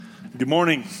Good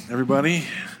morning, everybody.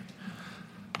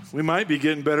 We might be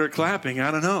getting better at clapping.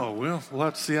 I don't know. We'll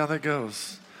have to see how that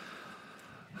goes.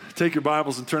 Take your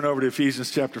Bibles and turn over to Ephesians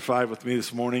chapter 5 with me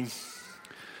this morning.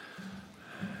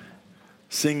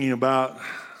 Singing about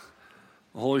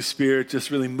the Holy Spirit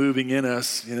just really moving in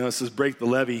us. You know, it says break the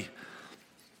levee.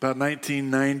 About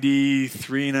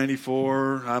 1993,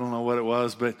 94, I don't know what it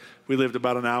was, but we lived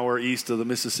about an hour east of the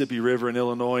Mississippi River in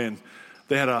Illinois, and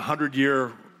they had a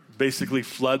 100-year basically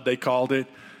flood, they called it.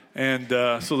 And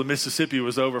so the Mississippi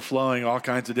was overflowing all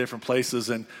kinds of different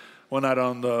places. And one night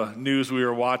on the news we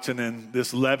were watching, and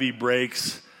this levee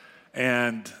breaks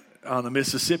and on the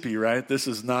Mississippi, right? This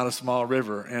is not a small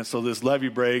river. And so this levee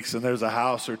breaks, and there's a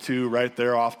house or two right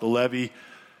there off the levee.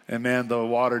 And man, the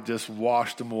water just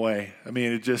washed them away. I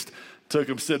mean, it just took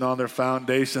them sitting on their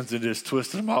foundations and just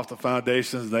twisted them off the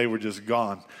foundations, and they were just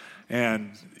gone.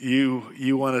 And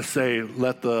you want to say,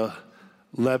 let the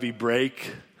levee break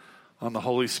on the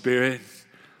Holy Spirit.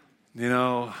 You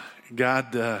know, God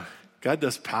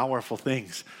does powerful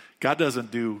things. God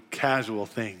doesn't do casual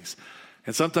things.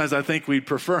 And sometimes I think we'd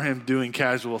prefer him doing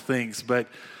casual things. But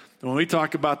when we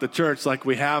talk about the church like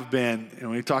we have been,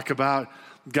 and we talk about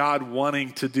God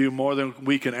wanting to do more than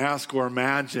we can ask or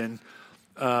imagine,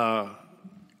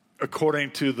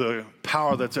 according to the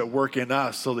power that's at work in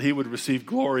us, so that he would receive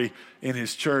glory in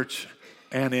his church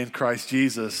and in Christ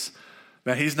Jesus.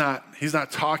 Man, he's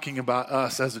not talking about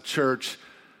us as a church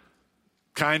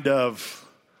kind of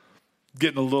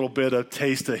getting a little bit of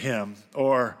taste of him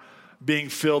or being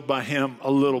filled by him a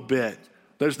little bit.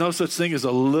 There's no such thing as a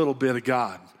little bit of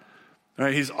God.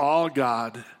 Right? He's all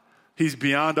God. He's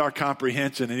beyond our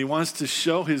comprehension, and he wants to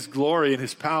show his glory and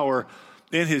his power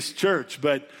in his church.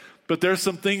 But there's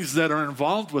some things that are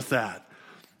involved with that.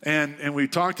 And we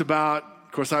talked about,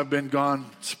 of course, I've been gone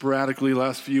sporadically the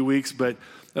last few weeks, but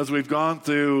as we've gone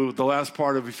through the last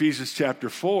part of Ephesians chapter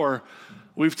 4,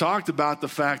 we've talked about the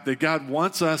fact that God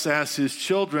wants us as his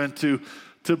children to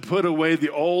put away the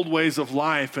old ways of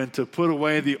life and to put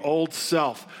away the old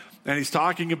self. And he's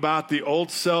talking about the old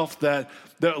self that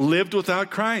lived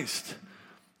without Christ.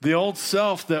 The old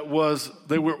self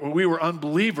we were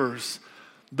unbelievers,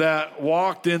 that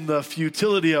walked in the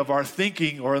futility of our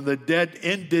thinking or in the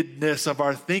dead-endedness of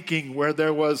our thinking, where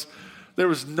there was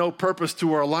no purpose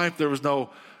to our life. There was no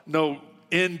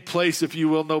end place, if you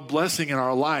will, no blessing in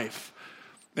our life.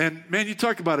 And man, you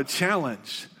talk about a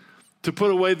challenge to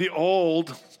put away the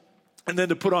old and then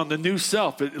to put on the new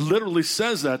self. It literally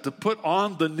says that, to put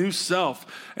on the new self.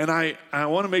 And I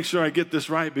want to make sure I get this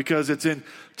right, because it's in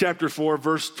chapter 4,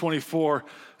 verse 24.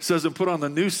 It says, and put on the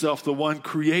new self, the one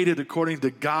created according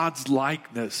to God's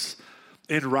likeness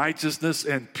in righteousness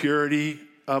and purity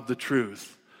of the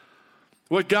truth.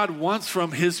 What God wants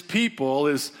from his people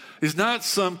is not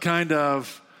some kind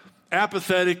of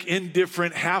apathetic,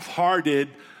 indifferent, half-hearted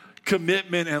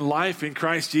commitment and life in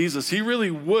Christ Jesus. He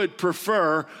really would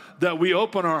prefer that we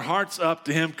open our hearts up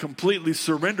to him completely,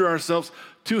 surrender ourselves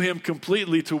to him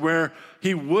completely, to where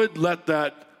he would let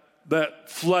that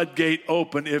floodgate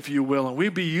open, if you will, and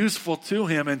we'd be useful to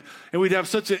him, and we'd have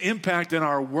such an impact in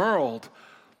our world.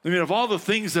 I mean, of all the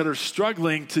things that are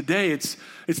struggling today, it's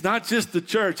not just the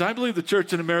church. I believe the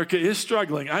church in America is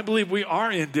struggling. I believe we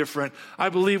are indifferent. I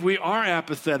believe we are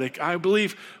apathetic. I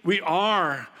believe we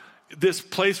are this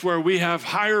place where we have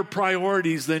higher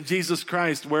priorities than Jesus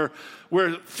Christ, where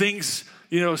things,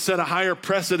 set a higher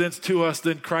precedence to us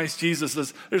than Christ Jesus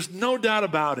does. There's no doubt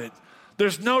about it.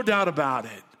 There's no doubt about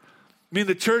it. I mean,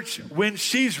 the church, when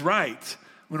she's right,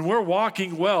 when we're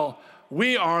walking well,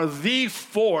 we are the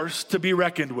force to be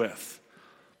reckoned with.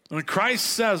 When Christ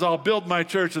says, I'll build my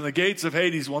church and the gates of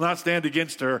Hades will not stand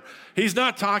against her, he's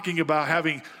not talking about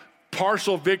having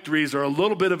partial victories or a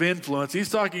little bit of influence. He's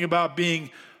talking about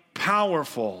being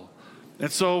powerful.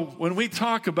 And so when we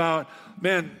talk about,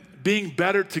 being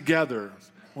better together,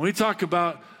 when we talk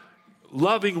about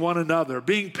loving one another,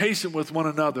 being patient with one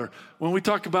another, when we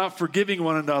talk about forgiving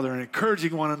one another and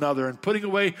encouraging one another and putting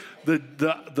away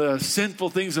the sinful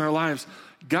things in our lives,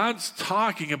 God's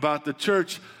talking about the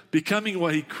church becoming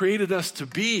what he created us to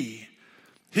be,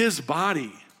 his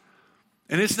body.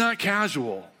 And it's not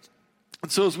casual. And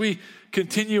so as we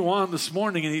continue on this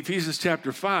morning in Ephesians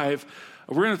chapter 5,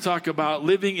 we're going to talk about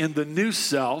living in the new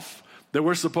self that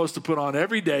we're supposed to put on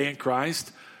every day in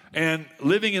Christ, and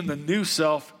living in the new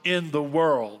self in the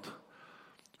world,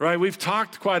 right? We've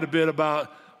talked quite a bit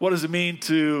about what does it mean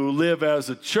to live as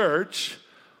a church,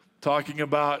 talking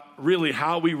about really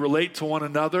how we relate to one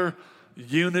another,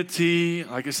 unity,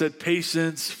 like I said,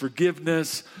 patience,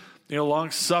 forgiveness,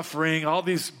 long suffering, all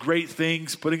these great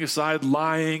things, putting aside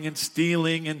lying and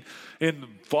stealing and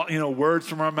words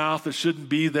from our mouth that shouldn't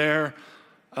be there.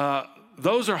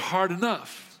 Those are hard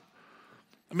enough.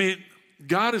 I mean,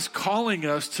 God is calling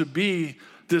us to be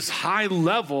this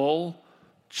high-level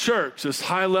church, this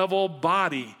high-level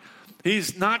body.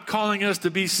 He's not calling us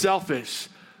to be selfish.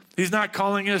 He's not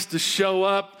calling us to show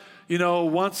up,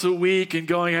 once a week and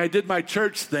going, I did my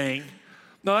church thing.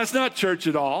 No, that's not church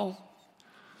at all.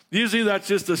 Usually that's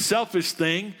just a selfish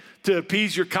thing to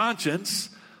appease your conscience,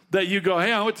 that you go,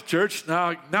 hey, I went to church,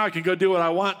 now I can go do what I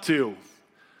want to.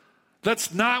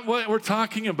 That's not what we're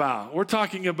talking about. We're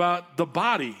talking about the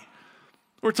body.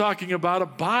 We're talking about a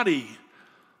body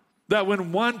that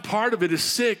when one part of it is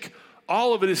sick,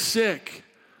 all of it is sick.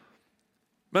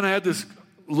 Man, I had this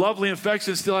lovely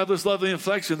infection, still have this lovely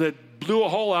infection that blew a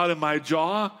hole out in my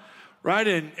jaw, right?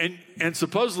 And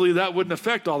supposedly that wouldn't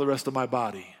affect all the rest of my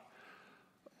body.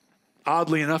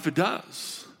 Oddly enough, it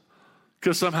does.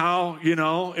 Because somehow,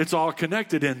 it's all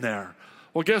connected in there.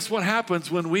 Well, guess what happens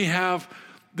when we have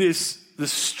the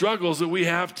struggles that we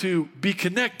have to be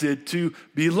connected, to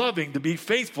be loving, to be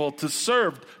faithful, to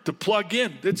serve, to plug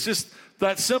in? It's just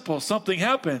that simple. Something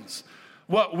happens.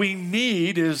 What we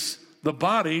need is the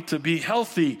body to be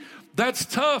healthy. That's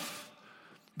tough.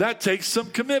 That takes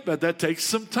some commitment. That takes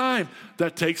some time.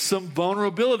 That takes some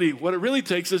vulnerability. What it really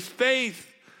takes is faith.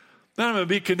 Then I'm going to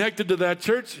be connected to that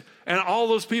church, and all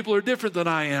those people are different than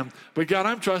I am. But God,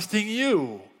 I'm trusting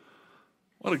you.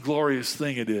 What a glorious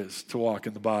thing it is to walk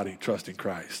in the body, trusting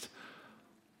Christ.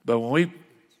 But when we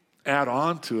add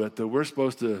on to it that we're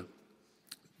supposed to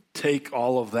take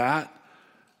all of that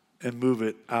and move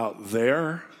it out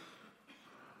there,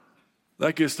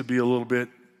 that gets to be a little bit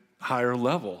higher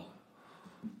level.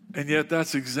 And yet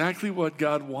that's exactly what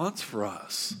God wants for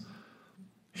us.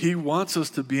 He wants us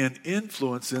to be an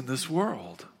influence in this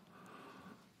world.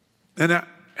 And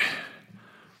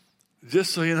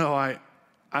just so you know, I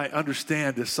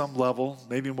understand to some level,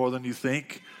 maybe more than you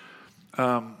think.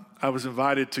 I was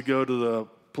invited to go to the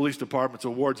police department's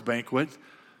awards banquet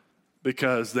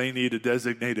because they need a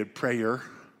designated prayer.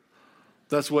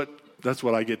 That's what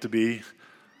I get to be.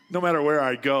 No matter where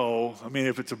I go, I mean,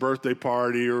 if it's a birthday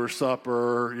party or a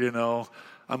supper,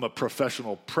 I'm a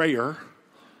professional prayer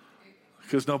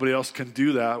because nobody else can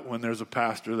do that when there's a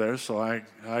pastor there. So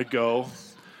I go,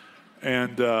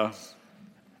 and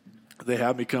they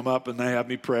have me come up and they have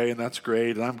me pray, and that's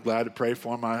great. And I'm glad to pray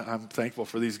for them. I'm thankful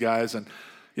for these guys, and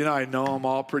I know them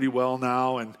all pretty well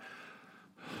now.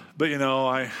 But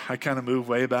I kind of move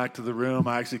way back to the room.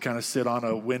 I actually kind of sit on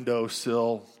a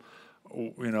windowsill,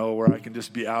 where I can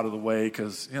just be out of the way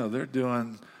because they're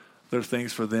doing their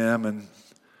things for them, and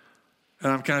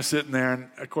I'm kind of sitting there, and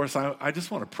of course I just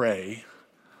want to pray.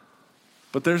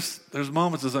 But there's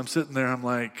moments as I'm sitting there, I'm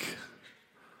like,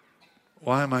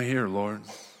 why am I here, Lord?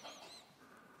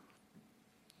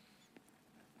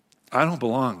 I don't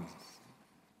belong.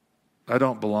 I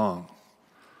don't belong.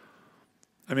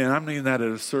 I mean, I mean that at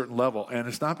a certain level, and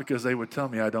it's not because they would tell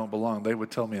me I don't belong. They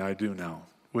would tell me I do now,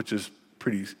 which is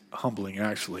pretty humbling,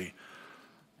 actually.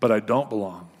 But I don't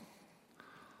belong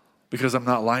because I'm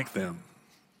not like them.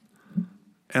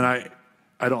 And I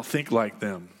don't think like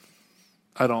them.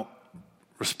 I don't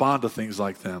respond to things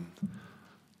like them.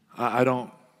 I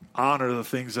don't honor the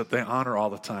things that they honor all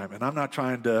the time. And I'm not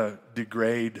trying to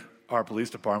degrade our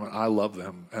police department. I love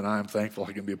them, and I am thankful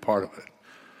I can be a part of it.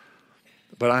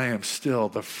 But I am still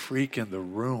the freak in the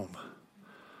room.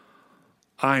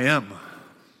 I am.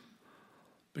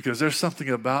 Because there's something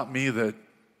about me that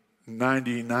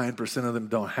 99% of them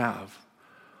don't have.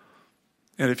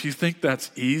 And if you think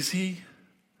that's easy,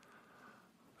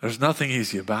 there's nothing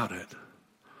easy about it.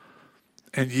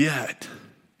 And yet,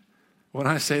 when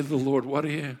I say to the Lord, why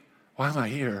am I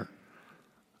here?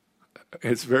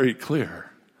 It's very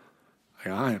clear.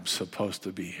 I am supposed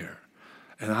to be here.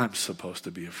 And I'm supposed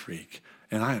to be a freak.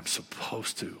 And I am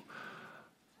supposed to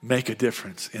make a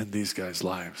difference in these guys'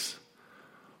 lives.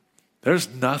 There's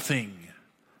nothing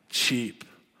cheap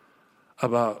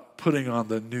about putting on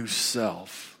the new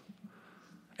self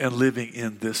and living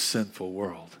in this sinful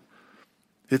world.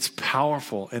 It's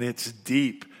powerful, and it's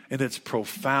deep, and it's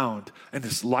profound, and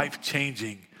it's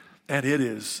life-changing, and it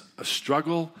is a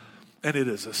struggle, and it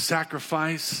is a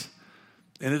sacrifice,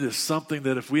 and it is something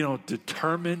that if we don't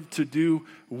determine to do,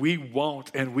 we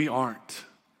won't, and we aren't.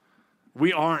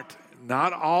 We aren't.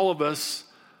 Not all of us,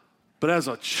 but as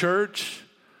a church,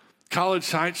 College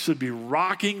Heights should be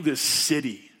rocking this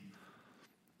city.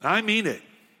 I mean it.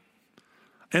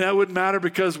 And that wouldn't matter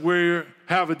because we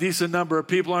have a decent number of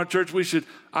people in our church.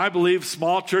 I believe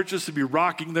small churches should be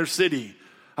rocking their city.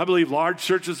 I believe large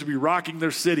churches will be rocking their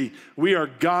city. We are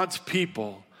God's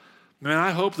people. Man,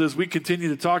 I hope that as we continue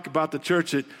to talk about the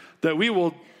church, that we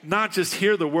will not just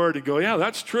hear the word and go, yeah,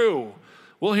 that's true.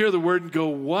 We'll hear the word and go,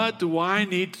 what do I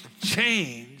need to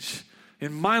change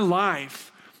in my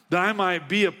life that I might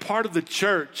be a part of the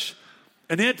church,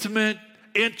 an intimate,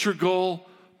 integral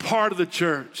part of the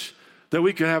church, that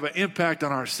we can have an impact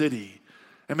on our city?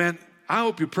 And man, I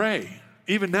hope you pray.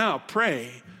 Even now, pray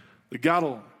that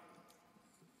God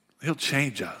He'll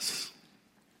change us.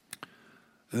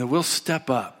 And that we'll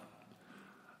step up.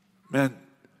 Man,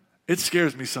 it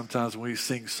scares me sometimes when we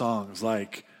sing songs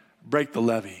like Break the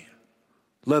Levee,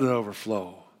 Let It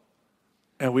Overflow,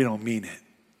 and we don't mean it.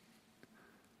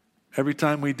 Every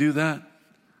time we do that,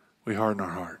 we harden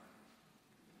our heart.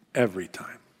 Every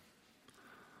time.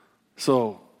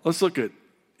 So let's look at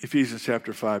Ephesians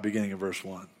chapter 5, beginning of verse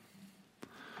 1.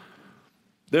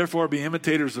 Therefore, be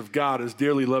imitators of God as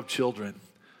dearly loved children,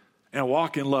 and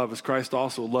walk in love as Christ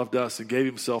also loved us and gave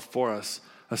himself for us,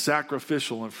 a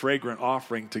sacrificial and fragrant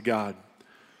offering to God.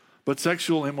 But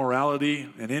sexual immorality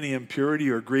and any impurity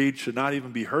or greed should not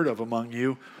even be heard of among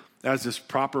you, as is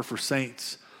proper for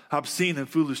saints. Obscene and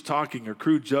foolish talking or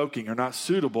crude joking are not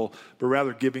suitable, but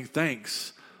rather giving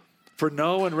thanks. For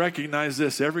know and recognize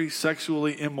this, every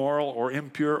sexually immoral or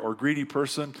impure or greedy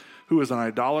person who is an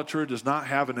idolater does not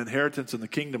have an inheritance in the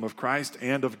kingdom of Christ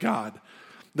and of God.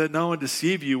 Let no one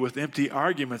deceive you with empty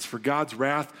arguments, for God's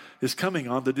wrath is coming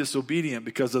on the disobedient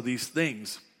because of these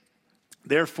things.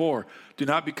 Therefore, do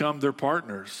not become their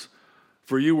partners.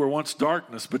 For you were once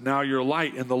darkness, but now you're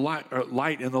light in the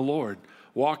Lord.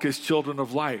 Walk as children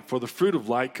of light, for the fruit of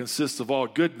light consists of all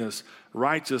goodness,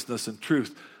 righteousness, and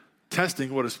truth,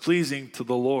 testing what is pleasing to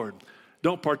the Lord.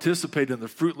 Don't participate in the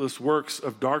fruitless works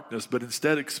of darkness, but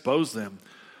instead expose them.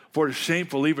 For it is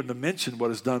shameful even to mention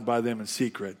what is done by them in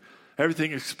secret.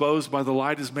 Everything exposed by the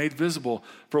light is made visible,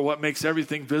 for what makes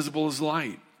everything visible is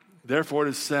light. Therefore it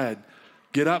is said,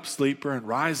 get up, sleeper, and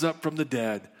rise up from the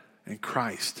dead, and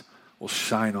Christ will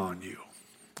shine on you.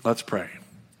 Let's pray.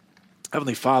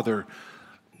 Heavenly Father,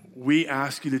 we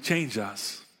ask you to change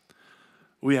us.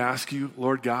 We ask you,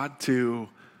 Lord God, to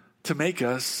make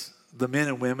us the men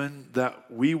and women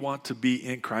that we want to be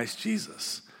in Christ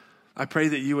Jesus. I pray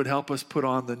that you would help us put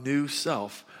on the new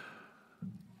self,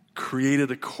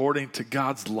 created according to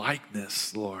God's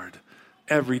likeness, Lord,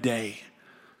 every day.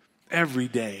 Every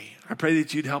day. I pray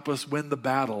that you'd help us win the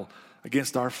battle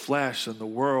against our flesh and the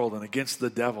world and against the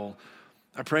devil.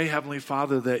 I pray, Heavenly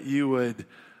Father, that you would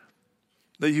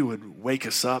wake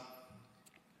us up.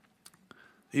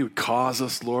 You would cause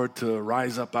us, Lord, to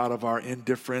rise up out of our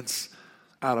indifference,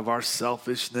 out of our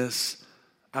selfishness,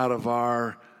 out of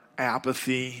our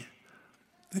apathy.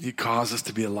 That you cause us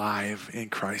to be alive in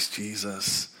Christ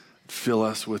Jesus. Fill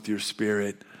us with your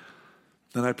Spirit.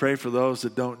 And I pray for those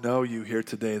that don't know you here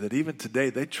today, that even today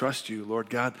they trust you, Lord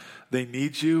God. They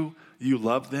need you. You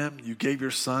love them. You gave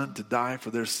your Son to die for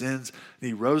their sins. And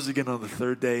he rose again on the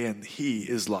third day, and he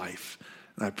is life.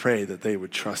 And I pray that they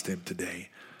would trust him today.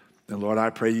 And Lord, I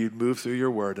pray you'd move through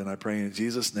your word, and I pray in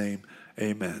Jesus' name,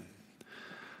 amen.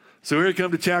 So here we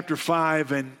come to chapter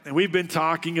 5, and we've been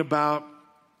talking about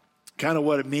kind of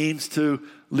what it means to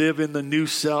live in the new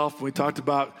self. We talked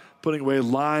about putting away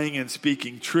lying and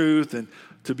speaking truth, and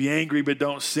to be angry but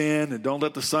don't sin, and don't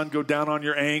let the sun go down on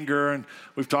your anger. And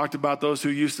we've talked about those who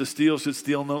used to steal should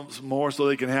steal no more so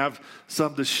they can have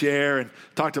some to share, and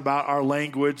talked about our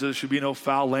language. There should be no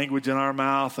foul language in our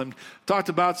mouth, and talked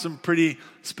about some pretty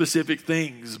specific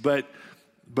things. But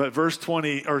verse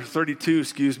 32,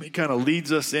 kind of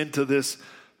leads us into this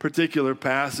particular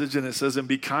passage, and it says, and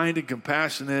be kind and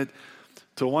compassionate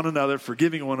to one another,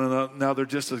 forgiving one another,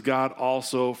 just as God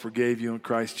also forgave you in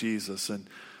Christ Jesus. And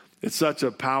it's such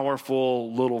a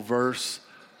powerful little verse.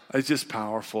 It's just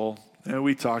powerful. And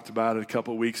we talked about it a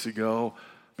couple weeks ago.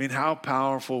 I mean, how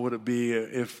powerful would it be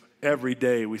if every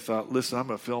day we thought, listen, I'm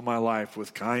going to fill my life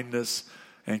with kindness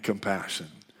and compassion.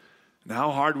 And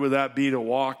how hard would that be to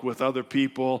walk with other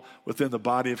people within the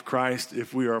body of Christ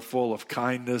if we are full of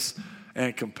kindness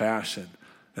and compassion?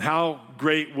 And how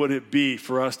great would it be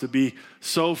for us to be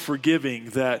so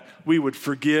forgiving that we would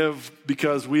forgive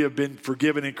because we have been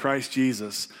forgiven in Christ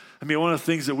Jesus? I mean, one of the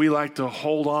things that we like to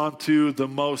hold on to the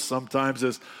most sometimes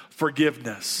is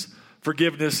forgiveness.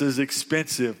 Forgiveness is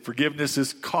expensive. Forgiveness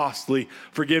is costly.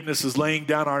 Forgiveness is laying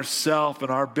down ourself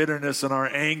and our bitterness and our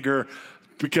anger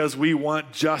because we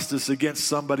want justice against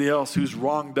somebody else who's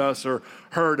wronged us or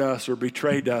hurt us or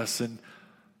betrayed us. And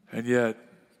yet,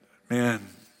 man,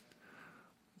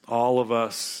 all of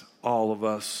us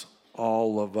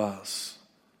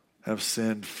have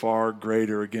sinned far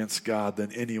greater against God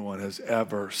than anyone has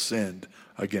ever sinned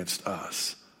against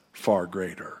us, far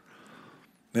greater.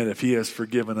 And if he has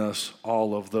forgiven us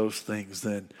all of those things,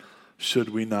 then should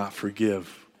we not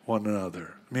forgive one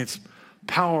another? I mean, it's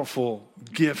powerful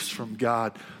gifts from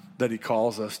God that he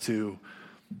calls us to.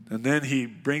 And then he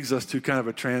brings us to kind of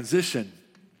a transition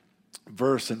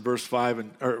verse in verse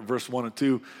 1 and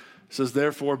 2. It says,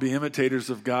 therefore, be imitators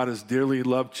of God as dearly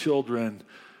loved children,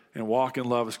 and walk in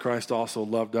love as Christ also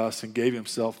loved us and gave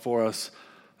himself for us,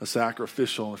 a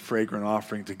sacrificial and fragrant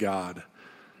offering to God.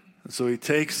 And so he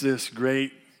takes this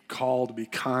great call to be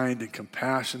kind and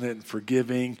compassionate and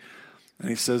forgiving, and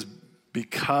he says,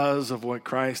 because of what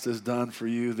Christ has done for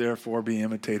you, therefore be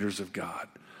imitators of God.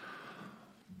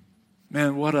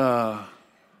 Man, what a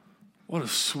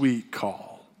sweet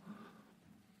call.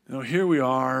 You know, here we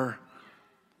are.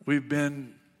 We've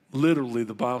been literally,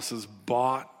 the Bible says,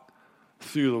 bought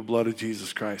through the blood of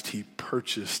Jesus Christ. He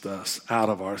purchased us out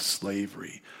of our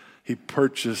slavery. He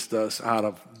purchased us out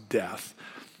of death.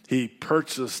 He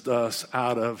purchased us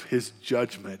out of his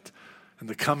judgment and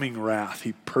the coming wrath.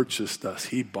 He purchased us.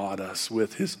 He bought us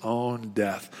with his own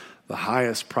death, the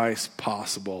highest price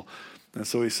possible. And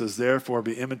so he says, therefore,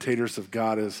 be imitators of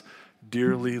God as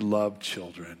dearly loved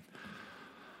children.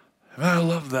 And I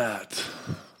love that.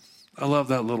 I love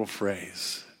that little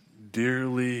phrase,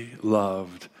 dearly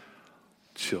loved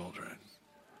children.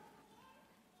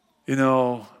 You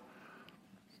know,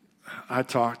 I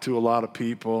talk to a lot of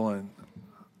people, and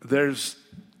there's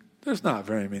not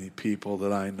very many people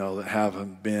that I know that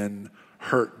haven't been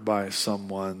hurt by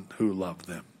someone who loved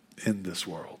them in this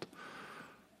world.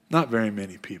 Not very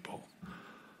many people.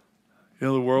 You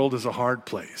know, the world is a hard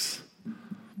place.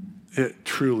 It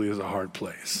truly is a hard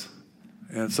place.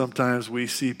 And sometimes we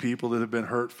see people that have been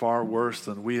hurt far worse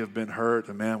than we have been hurt,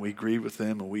 and man, we grieve with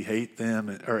them and we hate them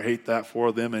or hate that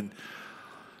for them.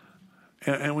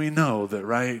 And we know that,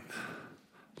 right?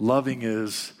 Loving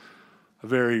is a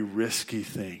very risky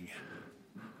thing.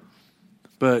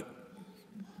 But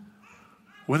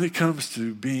when it comes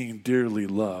to being dearly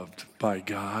loved by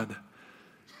God,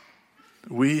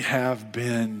 we have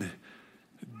been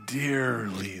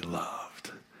dearly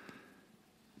loved,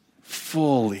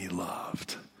 fully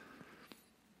loved,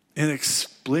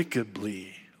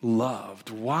 inexplicably loved.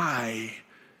 Why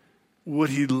would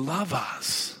he love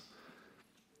us?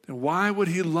 And why would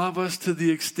he love us to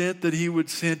the extent that he would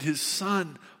send his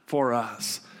son for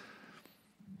us?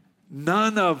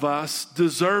 None of us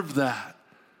deserve that.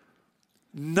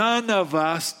 None of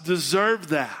us deserve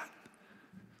that.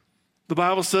 The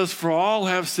Bible says, for all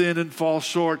have sinned and fall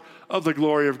short of the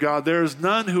glory of God. There is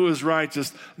none who is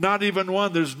righteous, not even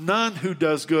one. There's none who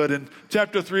does good. And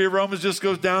chapter 3 of Romans just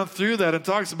goes down through that and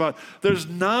talks about there's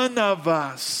none of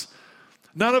us.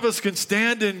 None of us can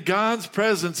stand in God's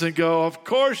presence and go, of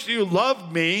course you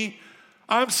loved me.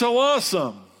 I'm so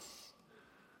awesome.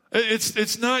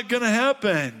 It's not going to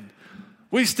happen.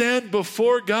 We stand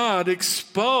before God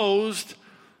exposed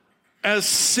as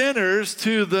sinners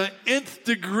to the nth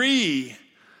degree.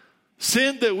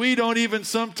 Sin that we don't even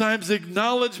sometimes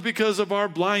acknowledge because of our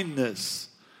blindness.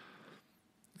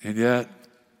 And yet,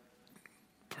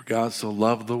 for God so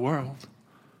loved the world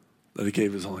that he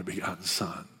gave his only begotten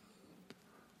son.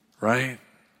 Right?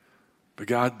 But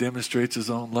God demonstrates his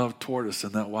own love toward us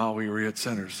in that while we were yet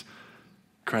sinners,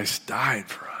 Christ died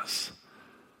for us.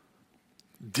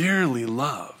 Dearly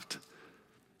loved.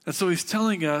 And so he's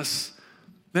telling us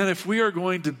that if we are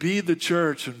going to be the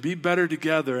church and be better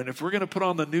together, and if we're going to put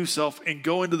on the new self and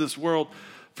go into this world,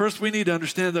 first we need to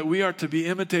understand that we are to be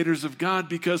imitators of God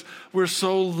because we're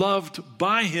so loved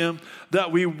by him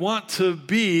that we want to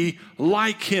be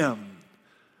like him.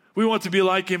 We want to be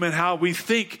like him in how we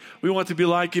think. We want to be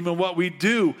like him in what we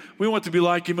do. We want to be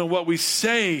like him in what we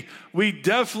say. We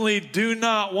definitely do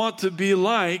not want to be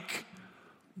like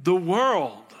the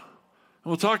world.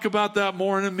 And we'll talk about that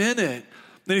more in a minute.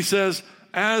 Then he says,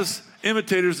 as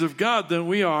imitators of God, then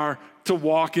we are to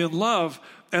walk in love.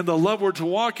 And the love we're to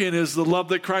walk in is the love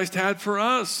that Christ had for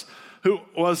us, who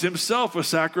was himself a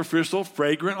sacrificial,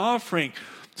 fragrant offering.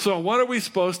 So what are we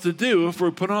supposed to do if we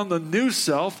put on the new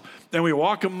self and we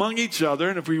walk among each other,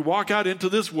 and if we walk out into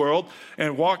this world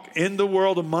and walk in the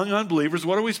world among unbelievers,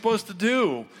 what are we supposed to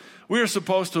do? We are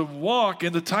supposed to walk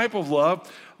in the type of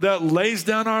love that lays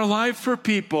down our life for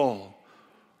people.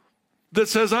 That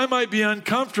says, I might be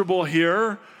uncomfortable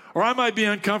here, or I might be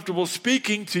uncomfortable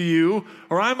speaking to you,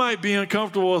 or I might be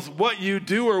uncomfortable with what you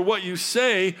do or what you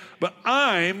say, but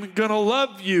I'm going to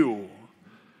love you.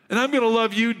 And I'm going to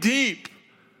love you deep.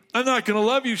 I'm not going to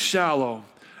love you shallow.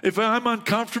 If I'm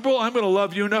uncomfortable, I'm going to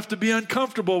love you enough to be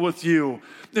uncomfortable with you.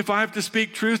 If I have to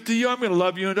speak truth to you, I'm going to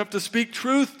love you enough to speak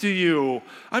truth to you.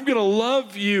 I'm going to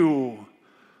love you.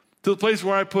 To the place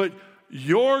where I put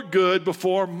your good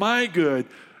before my good,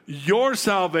 your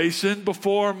salvation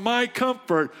before my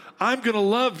comfort. I'm going to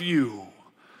love you.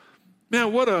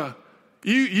 Man,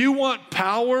 you want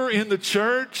power in the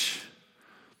church?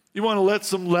 You want to let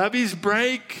some levees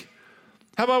break?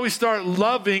 How about we start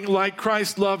loving like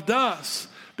Christ loved us?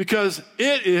 Because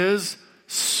it is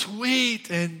sweet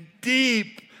and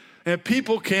deep, and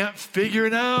people can't figure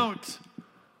it out.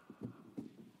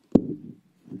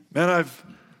 Man,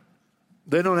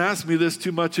 they don't ask me this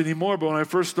too much anymore, but when I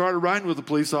first started riding with the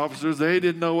police officers, they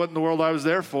didn't know what in the world I was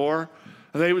there for.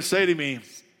 And they would say to me,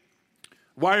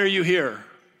 why are you here?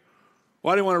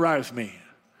 Why do you want to ride with me?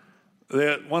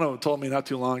 One of them told me not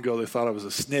too long ago they thought I was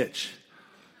a snitch.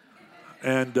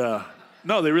 And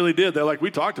no, they really did. They're like,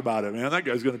 we talked about it, man. That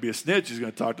guy's going to be a snitch. He's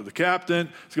going to talk to the captain.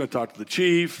 He's going to talk to the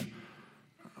chief.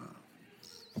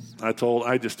 I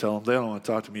just tell them they don't want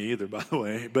to talk to me either, by the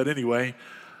way. But anyway,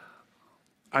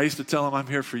 I used to tell them, I'm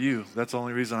here for you. That's the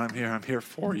only reason I'm here. I'm here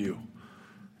for you.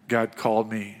 God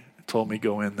called me, told me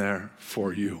go in there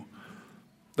for you.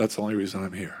 That's the only reason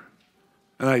I'm here.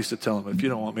 And I used to tell them, if you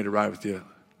don't want me to ride with you,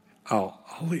 I'll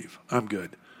leave. I'm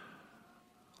good.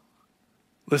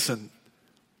 Listen,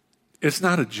 it's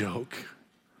not a joke.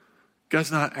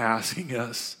 God's not asking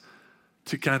us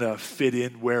to kind of fit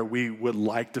in where we would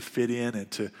like to fit in and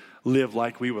to live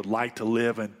like we would like to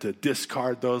live and to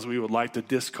discard those we would like to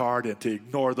discard and to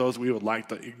ignore those we would like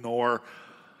to ignore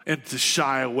and to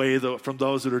shy away from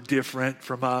those that are different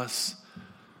from us.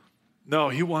 No,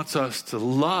 he wants us to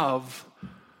love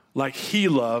like he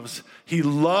loves. He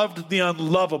loved the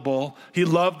unlovable. He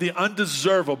loved the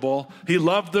undeservable. He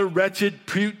loved the wretched,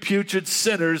 putrid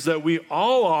sinners that we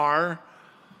all are.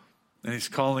 And he's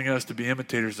calling us to be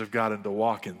imitators of God and to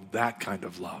walk in that kind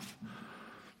of love.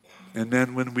 And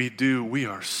then when we do, we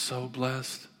are so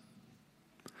blessed.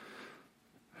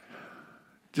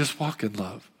 Just walk in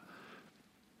love.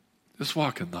 Just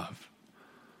walk in love.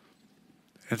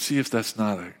 And see if that's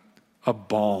not a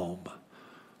balm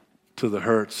to the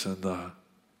hurts and the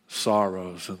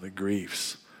sorrows and the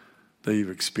griefs that you've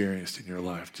experienced in your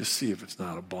life. Just see if it's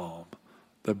not a balm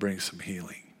that brings some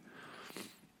healing.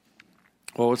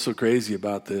 Well, what's so crazy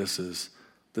about this is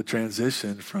the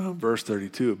transition from verse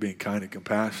 32 of being kind and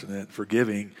compassionate and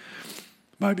forgiving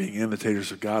by being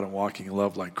imitators of God and walking in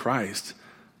love like Christ.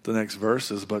 The next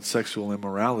verse is, but sexual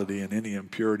immorality and any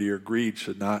impurity or greed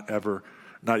should not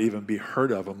even be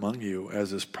heard of among you,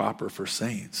 as is proper for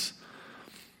saints.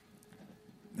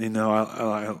 You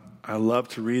know, I love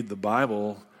to read the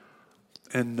Bible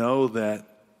and know that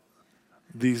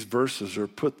these verses are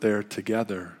put there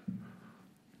together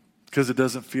because it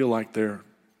doesn't feel like they're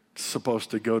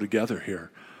supposed to go together here.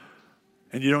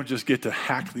 And you don't just get to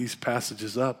hack these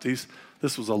passages up. This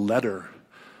was a letter.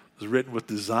 It was written with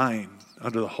design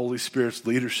under the Holy Spirit's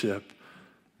leadership.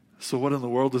 So what in the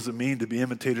world does it mean to be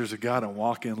imitators of God and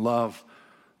walk in love,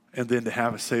 and then to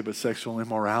have it say, but sexual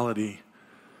immorality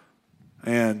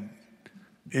and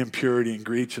impurity and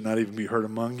greed should not even be heard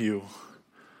among you?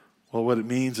 Well, what it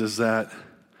means is that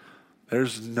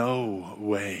there's no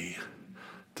way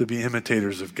to be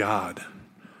imitators of God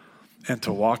and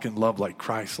to walk in love like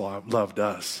Christ loved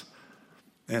us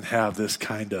and have this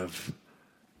kind of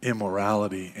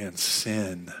immorality and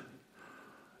sin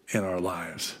in our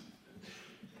lives.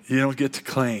 You don't get to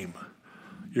claim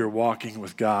you're walking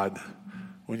with God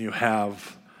when you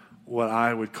have what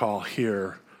I would call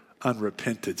here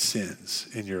unrepented sins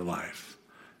in your life.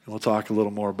 And we'll talk a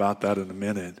little more about that in a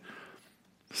minute.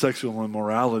 Sexual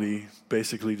immorality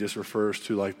basically just refers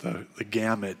to like the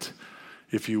gamut,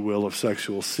 if you will, of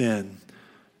sexual sin.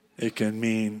 It can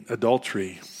mean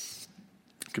adultery.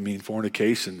 It can mean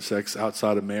fornication, sex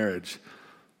outside of marriage.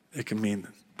 It can mean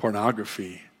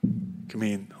pornography. It can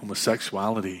mean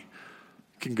homosexuality.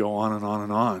 It can go on and on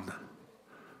and on.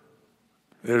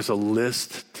 There's a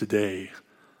list today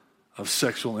of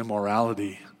sexual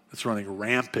immorality that's running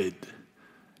rampant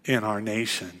in our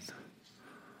nation.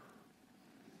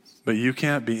 But you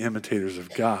can't be imitators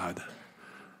of God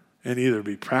and either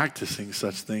be practicing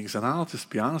such things, and I'll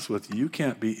just be honest with you, you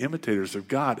can't be imitators of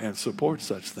God and support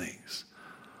such things.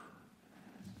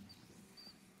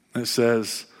 It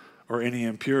says, or any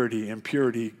impurity.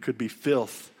 Impurity could be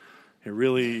filth. It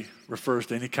really refers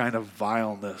to any kind of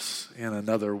vileness in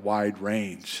another wide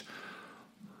range.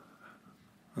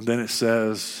 And then it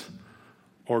says,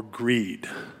 or greed.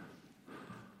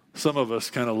 Some of us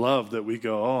kind of love that we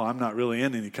go, oh, I'm not really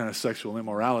in any kind of sexual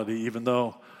immorality, even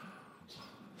though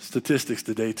statistics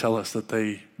today tell us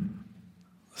that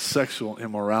sexual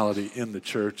immorality in the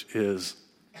church is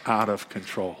out of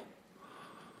control.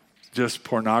 Just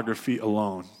pornography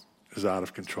alone is out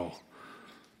of control.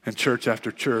 And church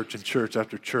after church and church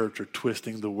after church are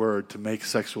twisting the word to make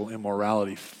sexual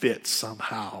immorality fit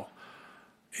somehow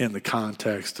in the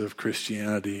context of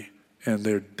Christianity, and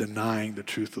they're denying the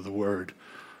truth of the word.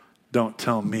 Don't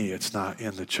tell me it's not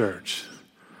in the church.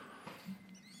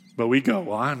 But we go,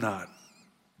 well, I'm not.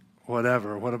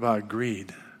 Whatever. What about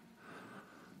greed?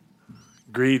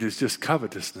 Greed is just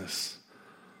covetousness.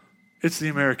 It's the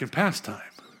American pastime,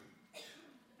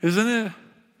 isn't it?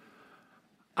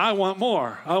 I want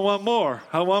more. I want more.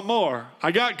 I want more.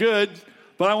 I got good,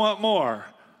 but I want more.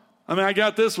 I mean, I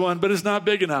got this one, but it's not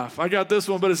big enough. I got this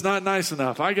one, but it's not nice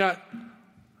enough. Later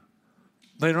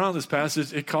on in this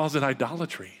passage, it calls it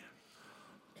idolatry.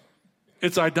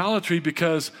 It's idolatry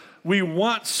because we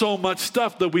want so much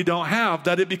stuff that we don't have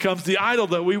that it becomes the idol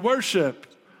that we worship.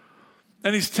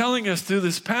 And he's telling us through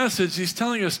this passage, he's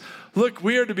telling us, look,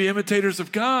 we are to be imitators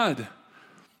of God.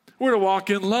 We're to walk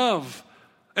in love.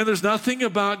 And there's nothing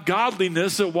about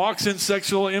godliness that walks in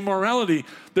sexual immorality.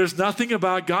 There's nothing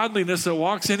about godliness that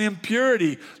walks in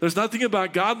impurity. There's nothing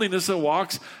about godliness that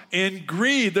walks in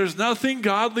greed. There's nothing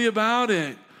godly about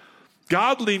it.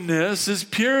 Godliness is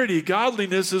purity.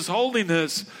 Godliness is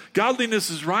holiness. Godliness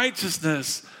is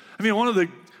righteousness. I mean, one of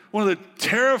the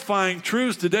terrifying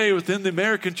truths today within the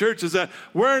American church is that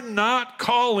we're not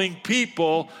calling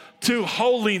people to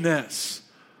holiness.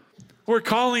 We're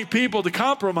calling people to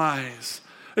compromise.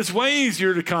 It's way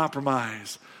easier to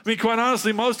compromise. I mean, quite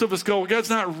honestly, most of us go, well, God's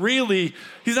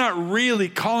He's not really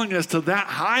calling us to that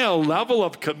high a level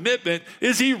of commitment.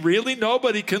 Is he really?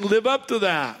 Nobody can live up to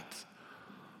that.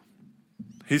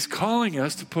 He's calling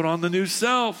us to put on the new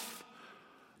self.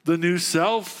 The new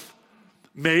self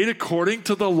made according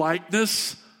to the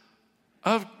likeness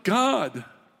of God.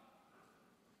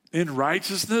 In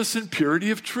righteousness and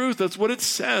purity of truth. That's what it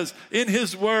says in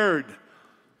his word.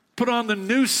 Put on the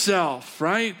new self,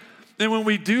 right? And when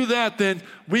we do that, then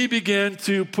we begin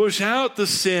to push out the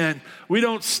sin. We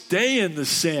don't stay in the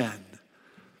sin.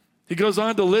 He goes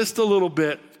on to list a little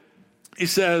bit. He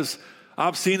says,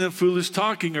 obscene and foolish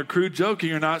talking or crude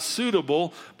joking are not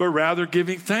suitable, but rather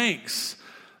giving thanks.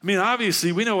 I mean,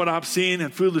 obviously, we know what obscene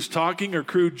and foolish talking or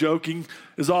crude joking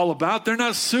is all about. They're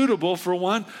not suitable for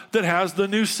one that has the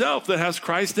new self, that has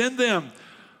Christ in them.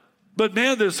 But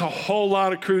man, there's a whole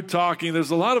lot of crude talking.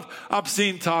 There's a lot of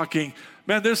obscene talking.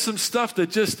 Man, there's some stuff that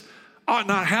just ought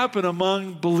not happen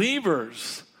among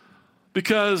believers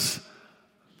because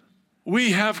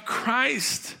we have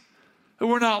Christ. And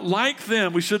we're not like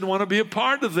them. We shouldn't want to be a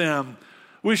part of them.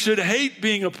 We should hate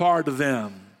being a part of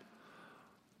them.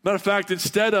 Matter of fact,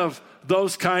 instead of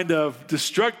those kind of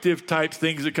destructive type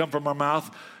things that come from our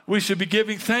mouth, we should be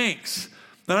giving thanks.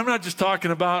 And I'm not just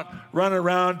talking about running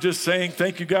around just saying,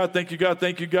 thank you, God, thank you, God,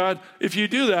 thank you, God. If you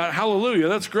do that, hallelujah,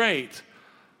 that's great.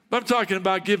 But I'm talking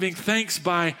about giving thanks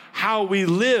by how we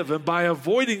live and by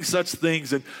avoiding such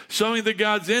things and showing that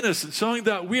God's in us and showing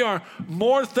that we are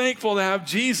more thankful to have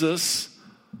Jesus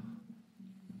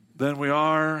than we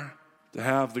are to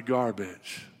have the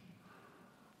garbage.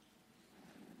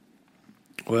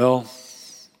 Well,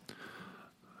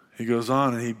 he goes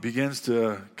on and he begins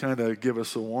to kind of give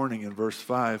us a warning in verse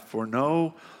 5. For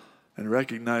know and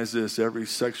recognize this, every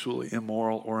sexually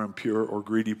immoral or impure or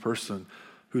greedy person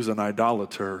who's an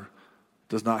idolater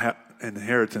does not have an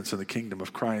inheritance in the kingdom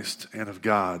of Christ and of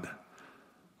God.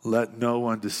 Let no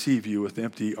one deceive you with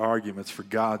empty arguments, for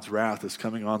God's wrath is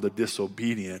coming on the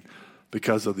disobedient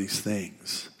because of these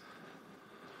things.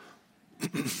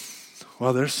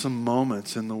 Well, there's some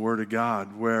moments in the Word of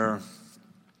God where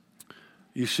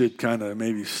you should kind of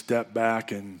maybe step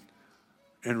back and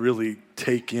really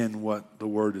take in what the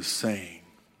Word is saying.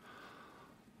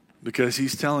 Because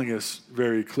he's telling us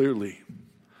very clearly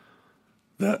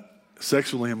that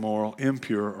sexually immoral,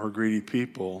 impure, or greedy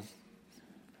people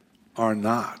are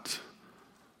not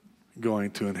going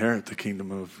to inherit the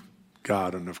kingdom of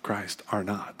God and of Christ, are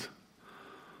not.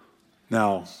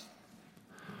 Now,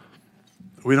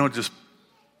 we don't just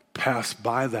pass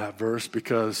by that verse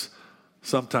because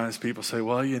sometimes people say,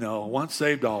 well, you know, once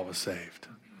saved, always saved.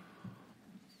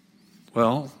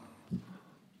 Well,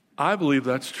 I believe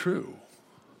that's true.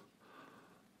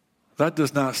 That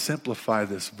does not simplify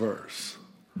this verse.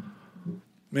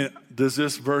 I mean, does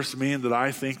this verse mean that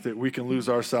I think that we can lose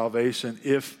our salvation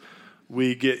if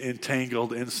we get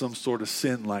entangled in some sort of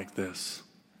sin like this?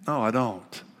 No, I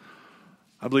don't.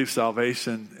 I believe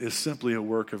salvation is simply a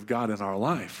work of God in our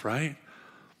life, right?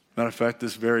 Matter of fact,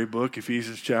 this very book,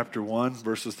 Ephesians chapter 1,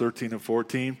 verses 13 and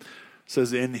 14,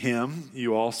 says, in him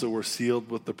you also were sealed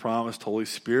with the promised Holy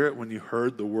Spirit when you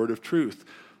heard the word of truth,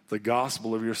 the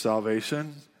gospel of your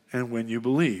salvation, and when you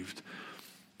believed.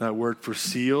 That word for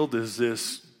sealed is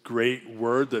this great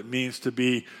word that means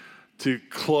to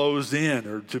close in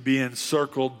or to be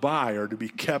encircled by or to be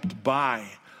kept by.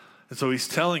 And so he's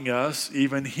telling us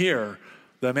even here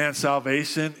that, man,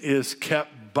 salvation is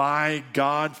kept by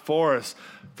God for us.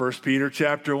 1 Peter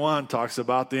chapter 1 talks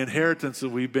about the inheritance that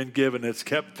we've been given. It's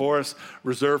kept for us,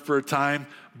 reserved for a time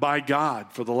by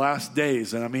God for the last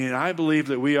days. And I believe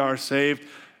that we are saved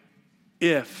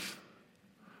if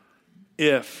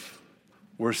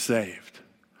we're saved.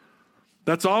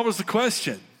 That's always the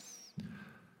question.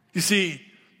 You see,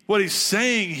 what he's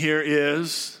saying here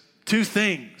is two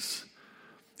things.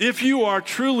 If you are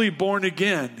truly born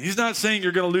again, he's not saying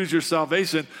you're going to lose your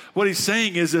salvation. What he's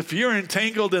saying is if you're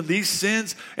entangled in these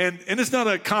sins, and it's not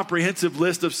a comprehensive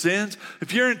list of sins,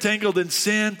 if you're entangled in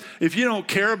sin, if you don't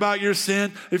care about your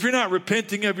sin, if you're not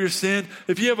repenting of your sin,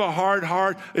 if you have a hard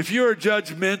heart, if you're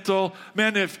judgmental,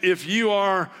 man, if you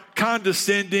are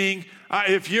condescending,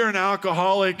 if you're an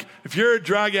alcoholic, if you're a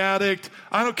drug addict,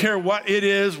 I don't care what it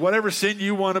is, whatever sin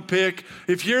you want to pick,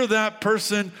 if you're that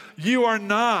person, you are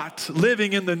not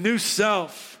living in the new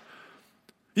self.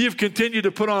 You've continued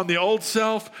to put on the old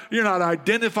self. You're not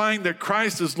identifying that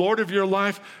Christ is Lord of your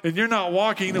life, and you're not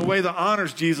walking in a way that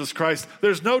honors Jesus Christ.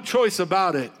 There's no choice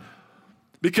about it,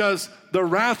 because the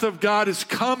wrath of God is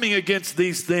coming against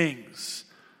these things,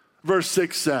 verse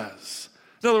 6 says.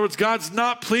 In other words, God's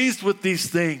not pleased with these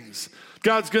things.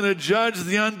 God's going to judge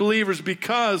the unbelievers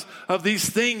because of these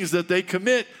things that they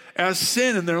commit as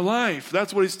sin in their life.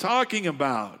 That's what he's talking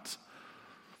about.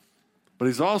 But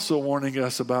he's also warning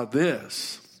us about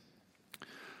this,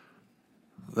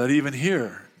 that even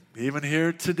here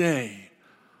today,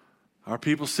 are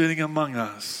people sitting among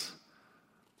us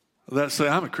that say,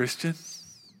 I'm a Christian.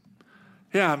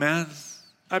 Yeah, man,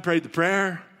 I prayed the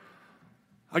prayer.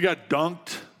 I got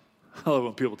dunked. I love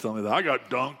when people tell me that. I got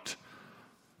dunked.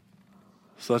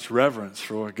 Such reverence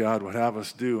for what God would have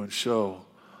us do and show.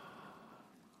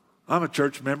 I'm a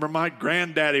church member. My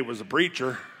granddaddy was a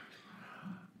preacher.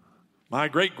 My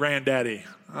great-granddaddy.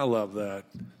 I love that.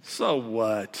 So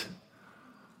what?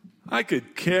 I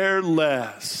could care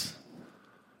less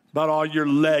about all your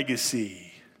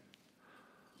legacy.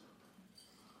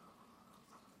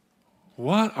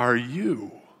 What are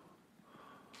you?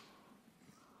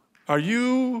 Are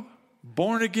you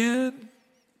born again?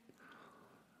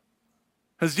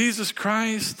 Has Jesus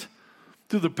Christ,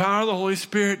 through the power of the Holy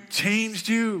Spirit, changed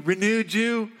you, renewed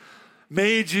you,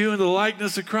 made you in the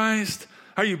likeness of Christ?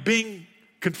 Are you being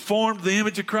conformed to the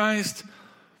image of Christ?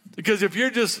 Because if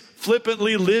you're just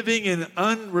flippantly living in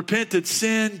unrepented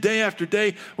sin day after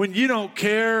day, when you don't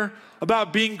care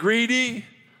about being greedy,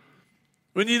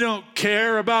 when you don't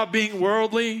care about being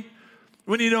worldly,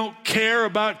 when you don't care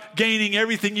about gaining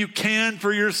everything you can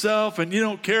for yourself, and you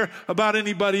don't care about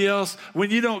anybody else, when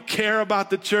you don't care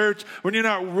about the church, when you're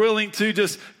not willing to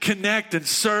just connect and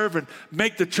serve and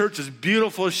make the church as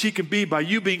beautiful as she can be by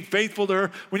you being faithful to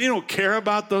her, when you don't care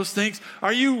about those things,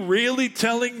 are you really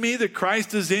telling me that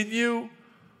Christ is in you?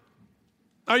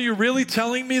 Are you really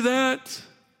telling me that?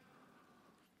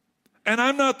 And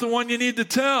I'm not the one you need to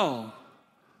tell.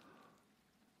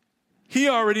 He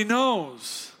already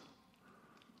knows.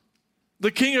 The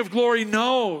King of Glory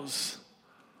knows.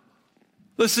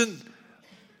 Listen,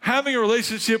 having a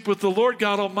relationship with the Lord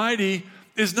God Almighty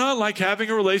is not like having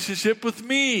a relationship with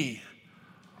me.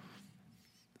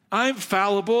 I'm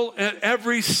fallible at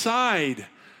every side.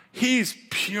 He's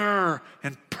pure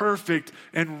and perfect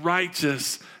and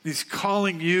righteous. He's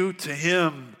calling you to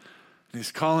him.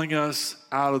 He's calling us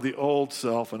out of the old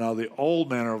self and out of the old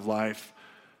manner of life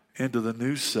into the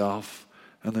new self.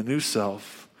 And the new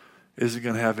self isn't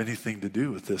going to have anything to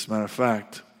do with this. Matter of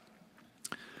fact,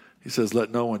 he says,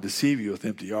 let no one deceive you with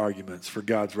empty arguments, for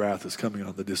God's wrath is coming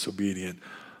on the disobedient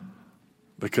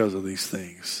because of these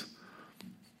things.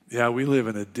 Yeah, we live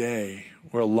in a day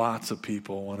where lots of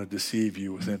people want to deceive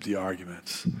you with empty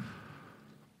arguments.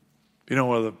 You know,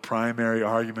 one of the primary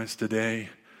arguments today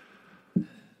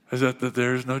is that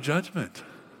there's no judgment,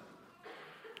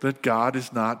 that God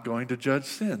is not going to judge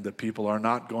sin, that people are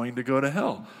not going to go to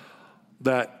hell.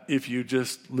 That if you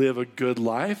just live a good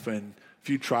life and if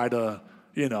you try to,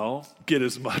 get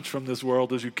as much from this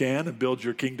world as you can and build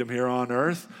your kingdom here on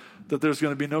earth, that there's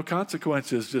going to be no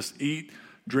consequences. Just eat,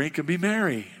 drink, and be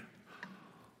merry.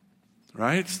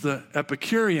 Right? It's the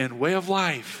Epicurean way of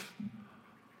life.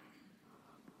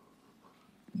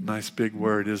 Nice big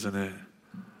word, isn't it?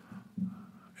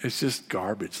 It's just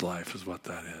garbage life is what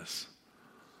that is.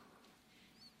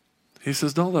 He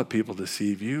says, don't let people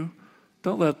deceive you.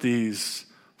 Don't let these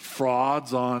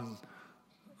frauds on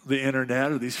the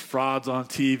internet or these frauds on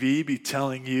TV be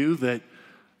telling you that,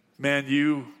 man,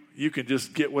 you can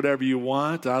just get whatever you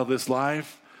want out of this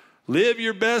life. Live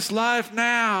your best life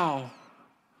now.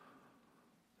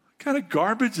 What kind of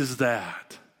garbage is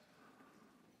that?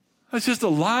 That's just a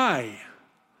lie.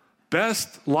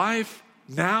 Best life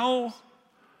now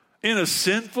in a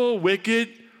sinful, wicked,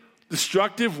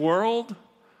 destructive world?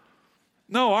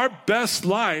 No, our best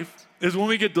life is when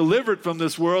we get delivered from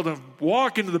this world and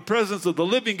walk into the presence of the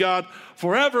living God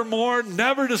forevermore,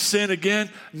 never to sin again,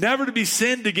 never to be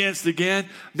sinned against again,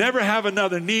 never have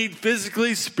another need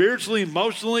physically, spiritually,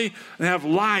 emotionally, and have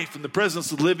life in the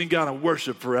presence of the living God and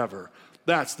worship forever.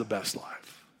 That's the best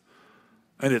life.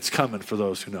 And it's coming for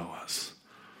those who know us.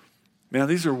 Man,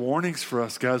 these are warnings for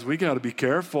us, guys. We got to be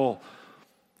careful.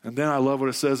 And then I love what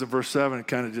it says in verse 7. It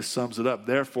kind of just sums it up.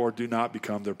 Therefore, do not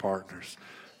become their partners.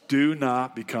 Do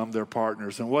not become their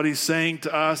partners. And what he's saying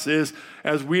to us is,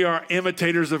 as we are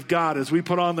imitators of God, as we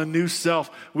put on the new self,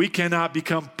 we cannot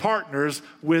become partners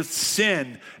with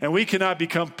sin. And we cannot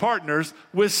become partners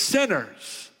with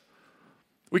sinners.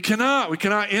 We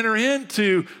cannot enter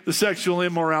into the sexual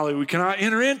immorality. We cannot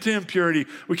enter into impurity.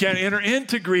 We can't enter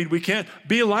into greed. We can't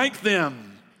be like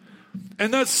them.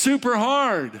 And that's super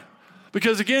hard.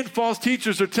 Because again, false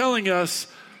teachers are telling us,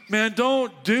 man,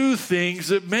 don't do things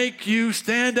that make you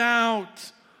stand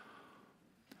out.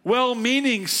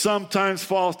 Well-meaning sometimes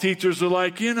false teachers are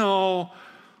like,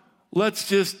 let's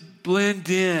just blend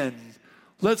in.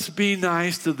 Let's be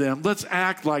nice to them. Let's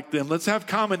act like them. Let's have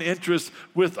common interests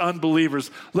with unbelievers.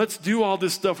 Let's do all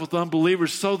this stuff with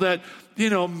unbelievers so that,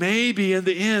 maybe in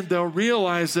the end they'll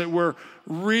realize that we're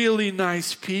really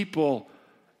nice people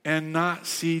and not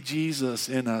see Jesus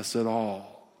in us at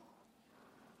all.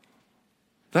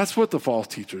 That's what the false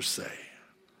teachers say.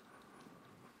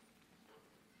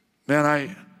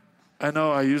 Man, I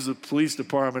know I use the police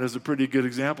department as a pretty good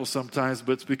example sometimes,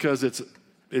 but it's because it's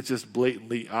just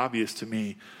blatantly obvious to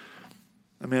me.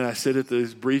 I mean, I sit at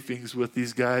these briefings with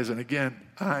these guys, and again,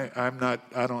 I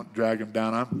don't drag them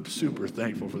down. I'm super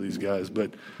thankful for these guys,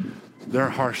 but they're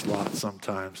a harsh lot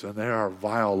sometimes, and they are a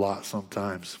vile lot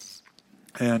sometimes.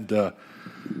 And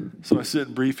so I sit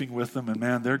in briefing with them, and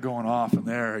man, they're going off, and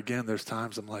there's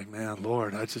times I'm like, man,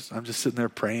 Lord, I'm just sitting there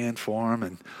praying for them,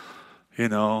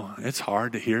 and it's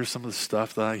hard to hear some of the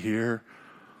stuff that I hear,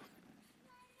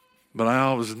 but I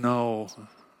always know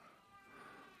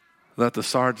that the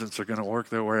sergeants are going to work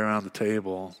their way around the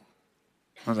table,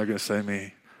 and they're going to say to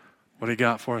me, what do you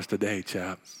got for us today,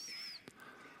 chap?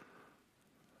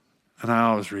 And I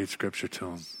always read scripture to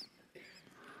them.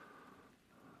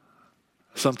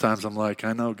 Sometimes I'm like,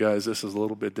 I know, guys, this is a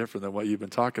little bit different than what you've been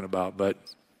talking about, but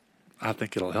I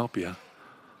think it'll help you.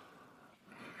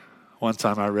 One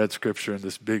time I read scripture, and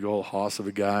this big old hoss of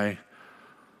a guy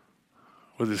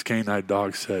with his canine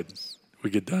dog said, we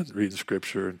get done reading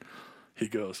scripture, and he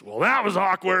goes, well, that was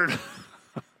awkward.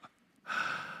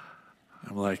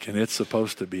 I'm like, and it's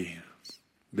supposed to be,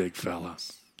 big fella.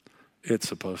 It's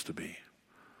supposed to be.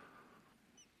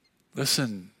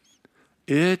 Listen,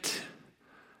 it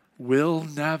will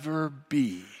never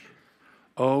be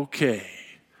okay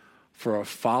for a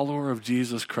follower of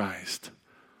Jesus Christ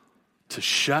to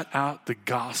shut out the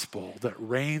gospel that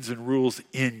reigns and rules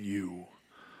in you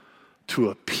to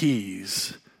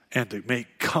appease and to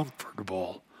make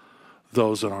comfortable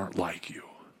those that aren't like you.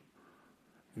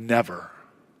 Never.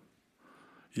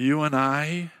 You and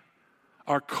I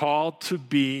are called to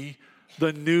be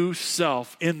the new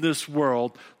self in this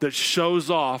world that shows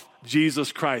off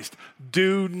Jesus Christ.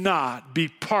 Do not be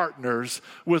partners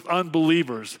with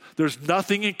unbelievers. There's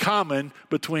nothing in common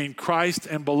between Christ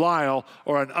and Belial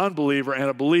or an unbeliever and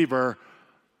a believer.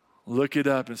 Look it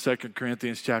up in 2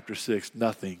 Corinthians chapter 6.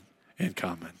 Nothing in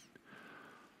common.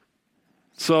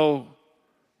 So,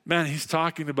 man, he's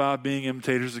talking about being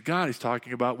imitators of God. He's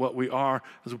talking about what we are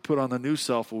as we put on the new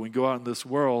self when we go out in this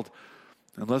world.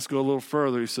 And let's go a little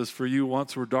further. He says, for you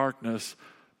once were darkness,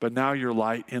 but now you're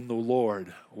light in the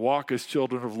Lord. Walk as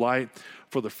children of light,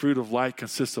 for the fruit of light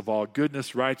consists of all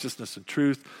goodness, righteousness, and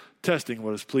truth, testing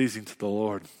what is pleasing to the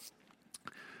Lord.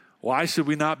 Why should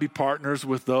we not be partners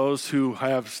with those who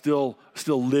have still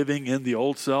living in the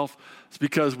old self? It's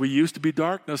because we used to be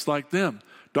darkness like them.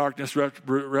 Darkness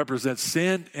represents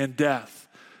sin and death.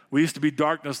 We used to be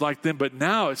darkness like them, but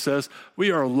now it says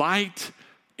we are light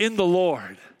in the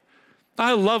Lord.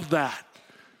 I love that.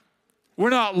 We're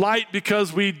not light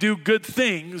because we do good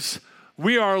things.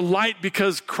 We are light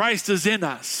because Christ is in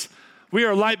us. We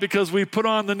are light because we put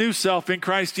on the new self in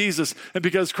Christ Jesus. And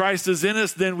because Christ is in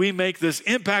us, then we make this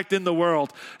impact in the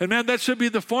world. And man, that should be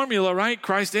the formula, right?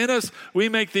 Christ in us, we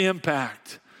make the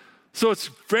impact. So it's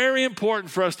very important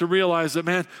for us to realize that,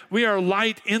 man, we are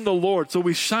light in the Lord. So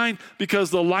we shine because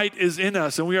the light is in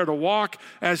us, and we are to walk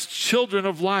as children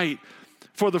of light.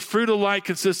 For the fruit of light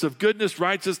consists of goodness,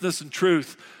 righteousness, and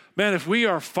truth. Man, if we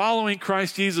are following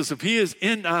Christ Jesus, if he is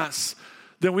in us,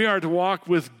 then we are to walk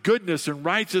with goodness and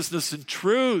righteousness and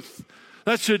truth.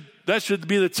 That should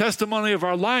be the testimony of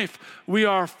our life. We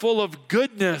are full of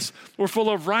goodness. We're full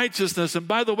of righteousness. And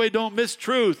by the way, don't miss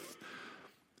truth.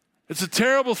 It's a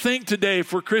terrible thing today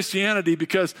for Christianity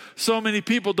because so many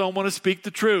people don't want to speak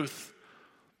the truth.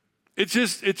 It's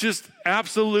just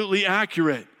absolutely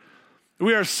accurate.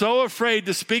 We are so afraid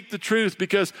to speak the truth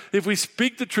because if we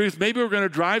speak the truth, maybe we're going to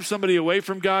drive somebody away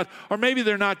from God, or maybe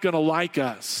they're not going to like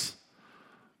us.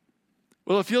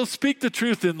 Well, if you'll speak the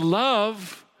truth in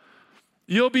love,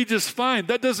 you'll be just fine.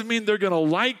 That doesn't mean they're going to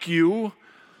like you,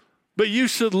 but you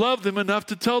should love them enough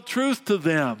to tell truth to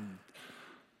them.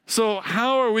 So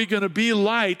how are we going to be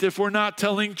light if we're not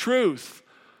telling truth?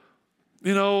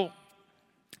 You know,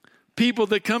 people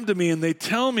that come to me and they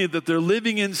tell me that they're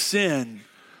living in sin,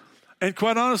 and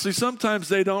quite honestly, sometimes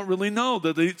they don't really know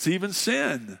that it's even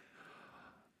sin.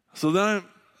 So then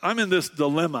I'm in this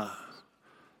dilemma.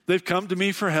 They've come to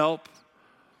me for help,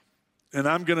 and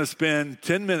I'm going to spend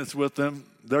 10 minutes with them.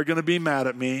 They're going to be mad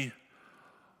at me,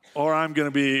 or I'm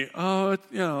going to be,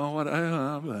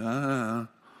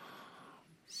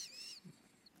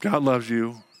 God loves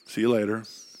you. See you later.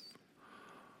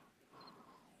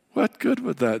 What good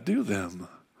would that do them?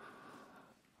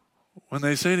 When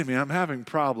they say to me, I'm having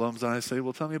problems, and I say,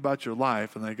 well, tell me about your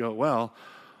life. And they go, well,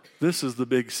 this is the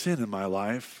big sin in my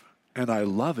life, and I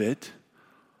love it,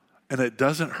 and it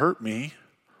doesn't hurt me.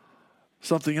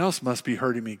 Something else must be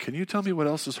hurting me. Can you tell me what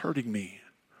else is hurting me?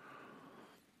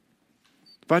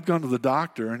 If I'd gone to the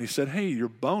doctor and he said, hey, your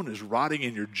bone is rotting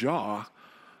in your jaw,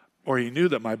 or he knew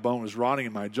that my bone was rotting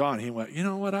in my jaw, and he went, you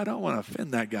know what, I don't want to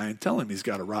offend that guy and tell him he's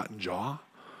got a rotten jaw.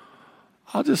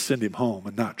 I'll just send him home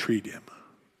and not treat him.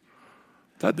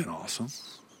 That'd been awesome,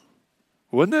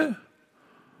 wouldn't it?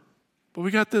 But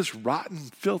we got this rotten,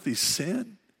 filthy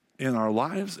sin in our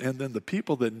lives, and then the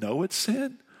people that know it's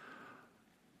sin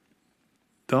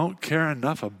don't care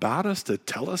enough about us to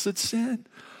tell us it's sin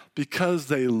because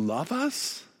they love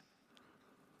us.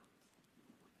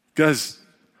 Because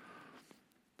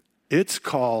it's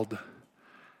called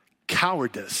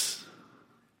cowardice.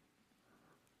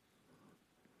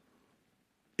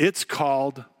 It's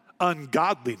called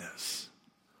ungodliness.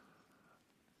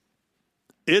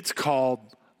 It's called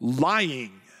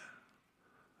lying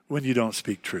when you don't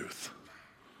speak truth.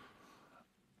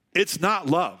 It's not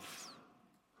love.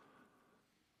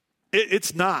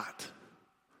 It's not.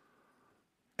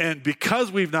 And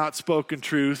because we've not spoken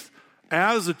truth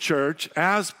as a church,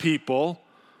 as people,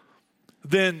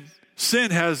 then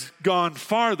sin has gone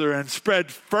farther and spread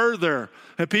further,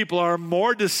 and people are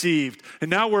more deceived. And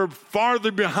now we're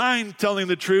farther behind telling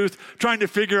the truth, trying to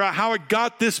figure out how it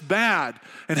got this bad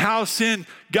and how sin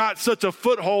got such a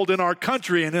foothold in our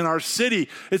country and in our city.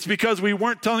 It's because we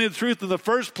weren't telling the truth in the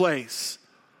first place.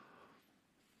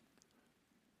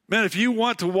 Man, if you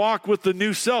want to walk with the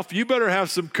new self, you better have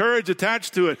some courage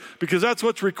attached to it because that's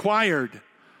what's required.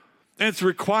 And it's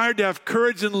required to have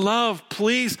courage and love.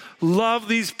 Please love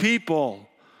these people.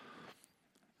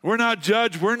 We're not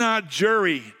judge. We're not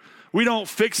jury. We don't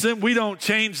fix them. We don't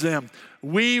change them.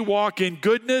 We walk in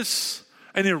goodness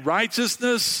and in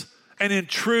righteousness and in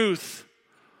truth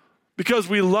because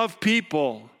we love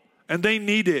people and they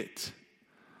need it.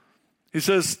 He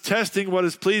says, testing what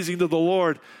is pleasing to the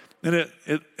Lord. And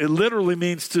it literally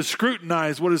means to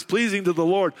scrutinize what is pleasing to the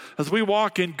Lord. As we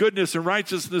walk in goodness and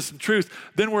righteousness and truth,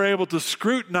 then we're able to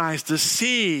scrutinize, to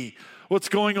see what's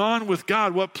going on with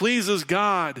God, what pleases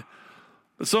God.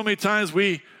 But so many times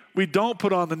we don't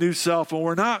put on the new self, and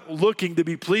we're not looking to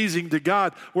be pleasing to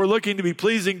God. We're looking to be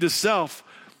pleasing to self.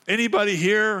 Anybody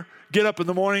here get up in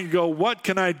the morning and go, what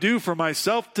can I do for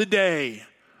myself today?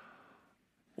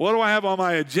 What do I have on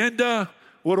my agenda?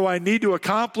 What do I need to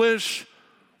accomplish?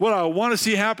 What do I want to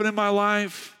see happen in my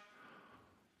life?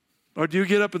 Or do you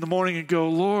get up in the morning and go,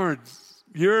 Lord,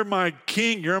 you're my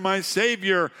King, you're my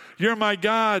Savior, you're my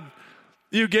God.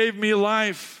 You gave me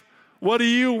life. What do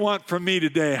you want from me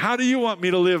today? How do you want me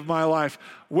to live my life?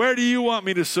 Where do you want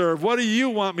me to serve? What do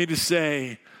you want me to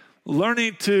say?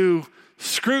 Learning to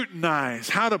scrutinize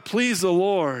how to please the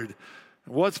Lord,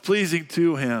 what's pleasing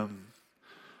to Him.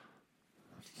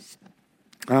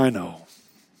 I know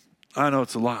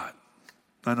it's a lot.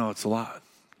 I know it's a lot.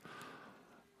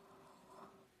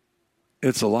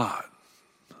 It's a lot.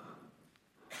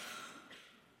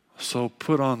 So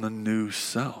put on the new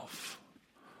self.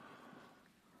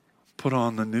 Put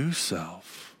on the new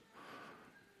self,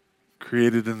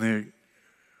 created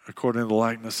according to the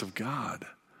likeness of God.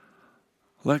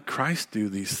 Let Christ do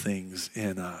these things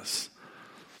in us.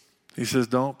 He says,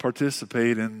 don't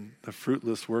participate in the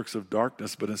fruitless works of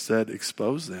darkness, but instead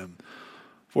expose them.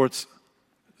 For it's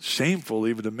shameful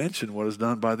even to mention what is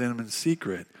done by them in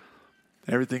secret.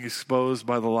 Everything exposed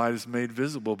by the light is made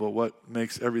visible, but what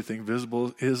makes everything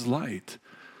visible is light.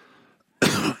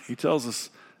 He tells us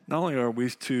not only are we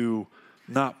to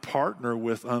not partner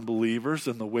with unbelievers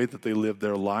in the way that they live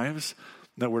their lives,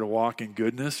 that we're to walk in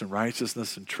goodness and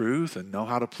righteousness and truth and know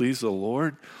how to please the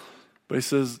Lord, but he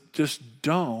says just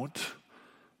don't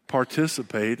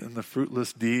participate in the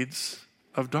fruitless deeds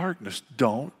of darkness.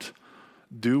 Don't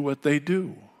do what they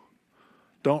do.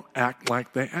 Don't act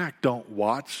like they act. Don't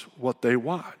watch what they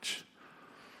watch.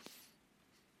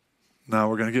 Now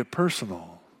we're going to get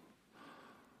personal.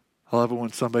 I love it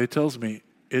when somebody tells me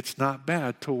it's not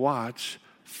bad to watch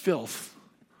filth.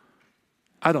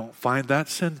 I don't find that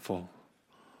sinful.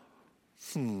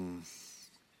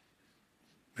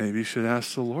 Maybe you should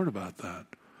ask the Lord about that.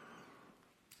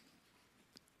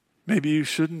 Maybe you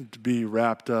shouldn't be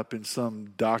wrapped up in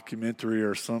some documentary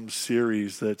or some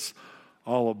series that's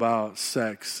all about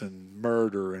sex and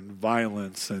murder and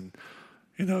violence and,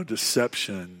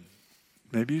 deception.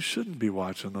 Maybe you shouldn't be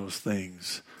watching those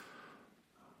things.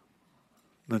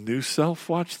 The new self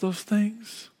watch those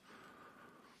things?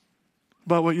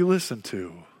 About what you listen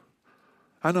to.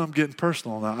 I know I'm getting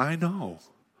personal now. I know.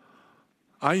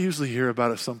 I usually hear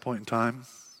about it at some point in time.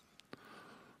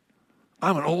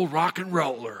 I'm an old rock and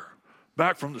roller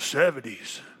back from the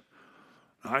 70s.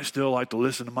 I still like to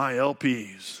listen to my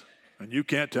LPs, and you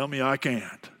can't tell me I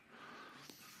can't.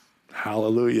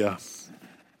 Hallelujah.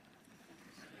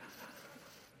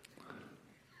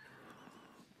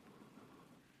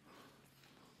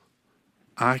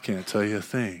 I can't tell you a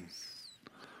thing.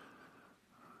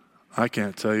 I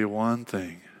can't tell you one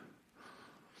thing.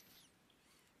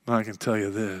 I can tell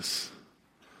you this.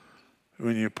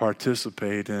 When you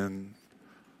participate in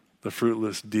the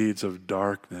fruitless deeds of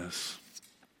darkness,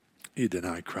 you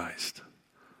deny Christ.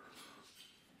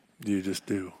 You just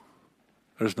do.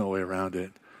 There's no way around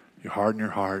it. You harden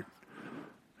your heart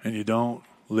and you don't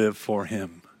live for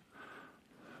him.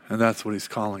 And that's what he's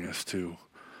calling us to.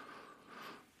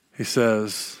 He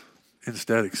says,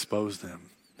 instead expose them.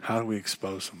 How do we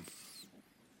expose them?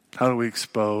 How do we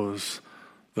expose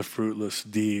the fruitless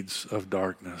deeds of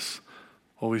darkness?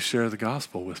 Well, we share the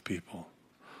gospel with people.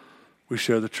 We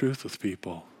share the truth with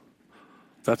people.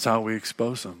 That's how we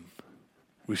expose them.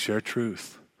 We share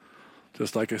truth.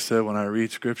 Just like I said, when I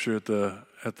read scripture at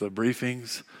the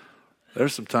briefings,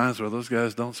 there's some times where those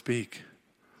guys don't speak.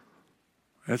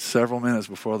 It's several minutes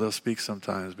before they'll speak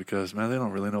sometimes because, man, they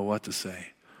don't really know what to say.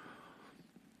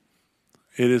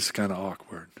 It is kind of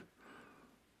awkward.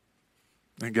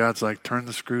 And God's like, turn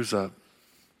the screws up.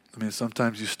 I mean,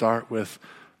 sometimes you start with,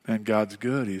 man, God's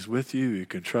good. He's with you. You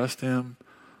can trust him.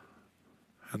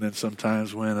 And then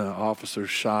sometimes when an officer's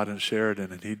shot in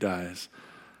Sheridan and he dies,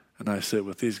 and I sit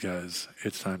with these guys,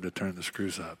 it's time to turn the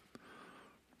screws up.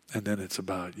 And then it's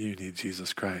about you need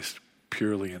Jesus Christ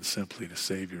purely and simply to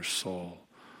save your soul.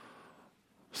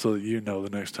 So that you know the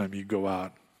next time you go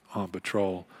out on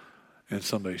patrol and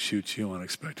somebody shoots you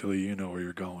unexpectedly, you know where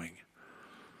you're going.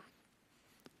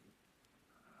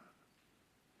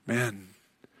 Man,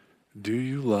 do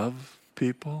you love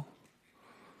people?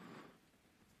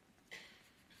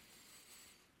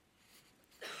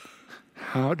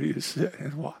 How do you sit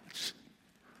and watch?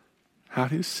 How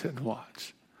do you sit and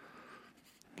watch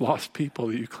lost people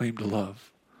that you claim to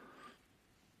love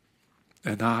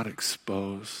and not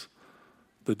expose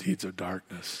the deeds of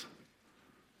darkness?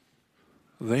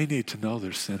 They need to know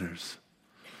they're sinners.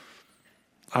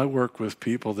 I work with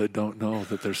people that don't know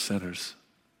that they're sinners.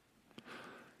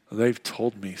 They've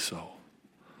told me so.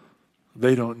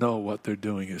 They don't know what they're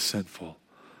doing is sinful.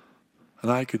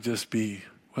 And I could just be,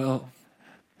 well,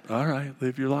 all right,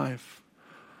 live your life.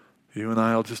 You and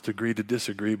I will just agree to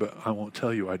disagree, but I won't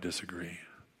tell you I disagree.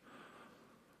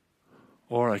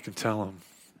 Or I can tell them,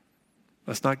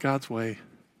 that's not God's way.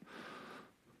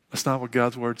 That's not what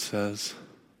God's word says.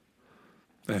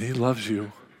 And he loves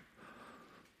you.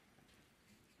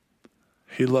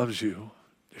 He loves you.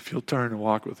 If you'll turn and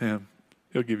walk with him,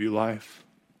 he'll give you life.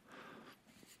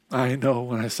 I know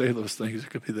when I say those things, it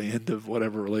could be the end of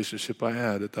whatever relationship I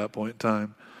had at that point in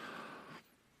time.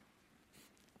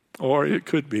 Or it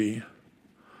could be,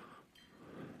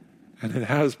 and it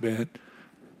has been,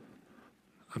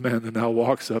 a man that now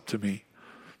walks up to me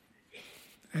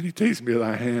and he takes me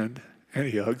by the hand and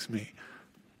he hugs me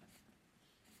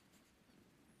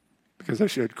because I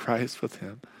shared Christ with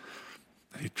him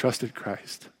and he trusted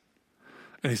Christ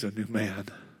and he's a new man.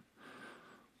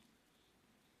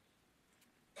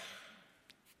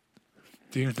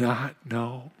 Do you not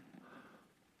know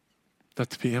but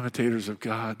to be imitators of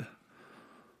God.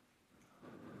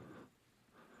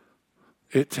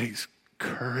 It takes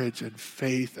courage and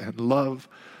faith and love,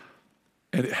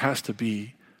 and it has to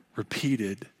be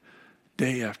repeated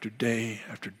day after day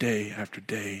after day after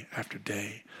day after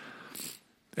day.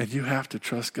 And you have to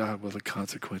trust God with the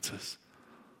consequences.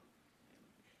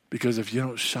 Because if you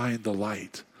don't shine the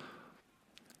light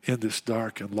in this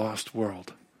dark and lost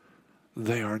world,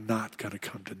 they are not going to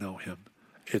come to know him.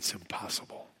 It's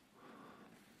impossible.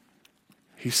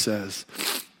 He says,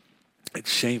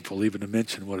 it's shameful even to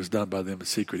mention what is done by them in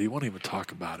secret. He won't even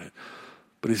talk about it.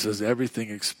 But he says everything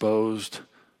exposed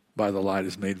by the light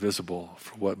is made visible.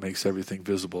 For what makes everything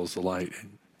visible is the light.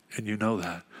 And you know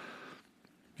that.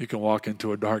 You can walk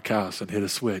into a dark house and hit a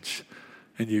switch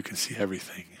and you can see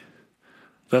everything.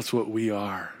 That's what we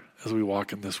are as we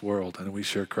walk in this world and we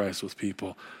share Christ with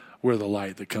people. We're the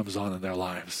light that comes on in their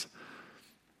lives.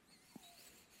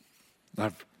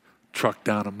 I've trucked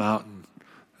down a mountain,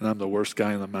 and I'm the worst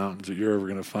guy in the mountains that you're ever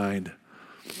going to find.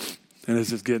 And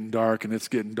as it's getting dark,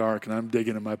 and I'm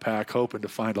digging in my pack hoping to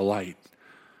find a light,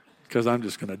 because I'm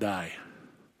just going to die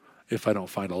if I don't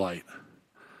find a light.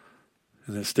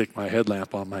 And then stick my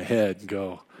headlamp on my head and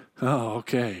go, oh,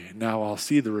 okay, now I'll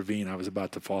see the ravine I was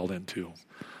about to fall into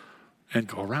and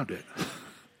go around it.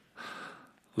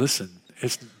 Listen,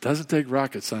 it doesn't take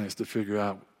rocket science to figure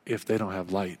out if they don't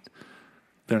have light,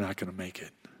 they're not going to make it.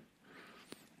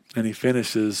 And he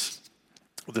finishes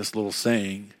with this little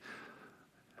saying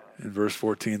in verse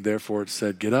 14, therefore it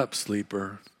said, get up,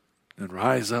 sleeper, and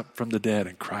rise up from the dead,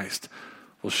 and Christ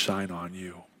will shine on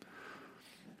you.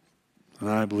 And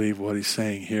I believe what he's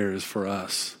saying here is for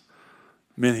us.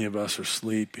 Many of us are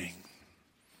sleeping.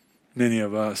 Many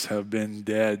of us have been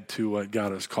dead to what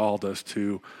God has called us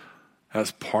to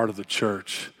as part of the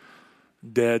church.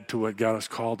 Dead to what God has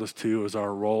called us to as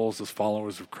our roles as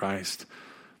followers of Christ.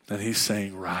 And he's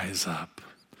saying, rise up.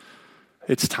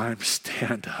 It's time to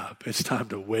stand up. It's time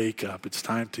to wake up. It's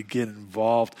time to get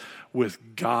involved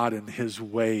with God and his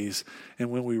ways. And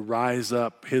when we rise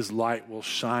up, his light will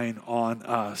shine on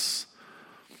us.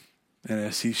 And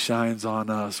as he shines on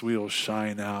us, we will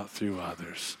shine out through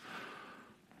others.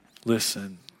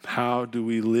 Listen, how do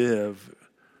we live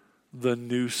the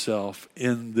new self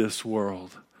in this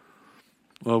world?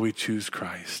 Well, we choose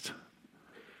Christ.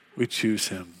 We choose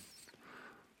him.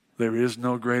 There is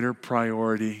no greater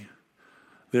priority.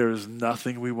 There is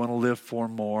nothing we want to live for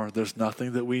more. There's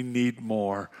nothing that we need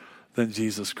more than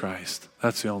Jesus Christ.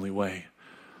 That's the only way.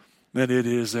 And it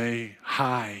is a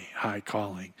high, high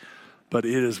calling. But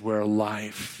it is where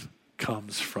life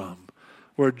comes from,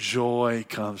 where joy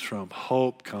comes from,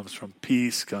 hope comes from,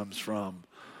 peace comes from.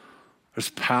 There's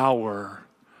power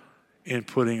in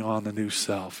putting on the new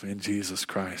self in Jesus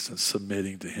Christ and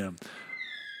submitting to him.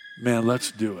 Man,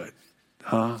 let's do it,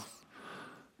 huh?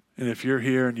 And if you're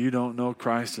here and you don't know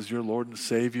Christ as your Lord and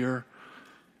Savior,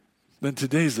 then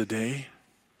today's the day.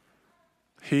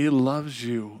 He loves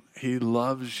you. He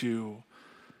loves you.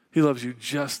 He loves you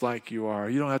just like you are.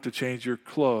 You don't have to change your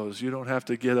clothes. You don't have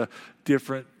to get a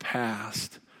different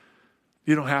past.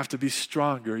 You don't have to be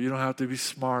stronger. You don't have to be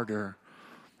smarter.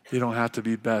 You don't have to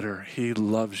be better. He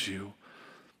loves you.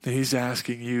 And he's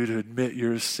asking you to admit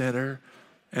you're a sinner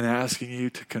and asking you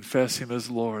to confess him as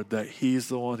Lord, that he's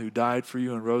the one who died for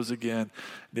you and rose again.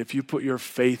 And if you put your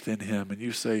faith in him and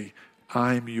you say,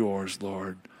 I'm yours,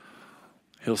 Lord,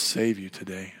 he'll save you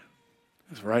today.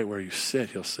 It's right where you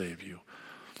sit, he'll save you.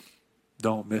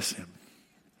 Don't miss him.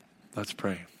 Let's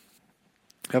pray.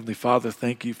 Heavenly Father,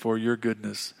 thank you for your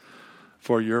goodness,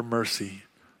 for your mercy,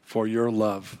 for your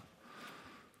love.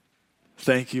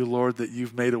 Thank you, Lord, that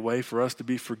you've made a way for us to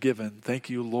be forgiven.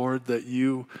 Thank you, Lord, that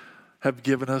you have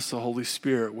given us the Holy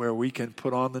Spirit where we can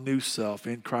put on the new self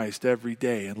in Christ every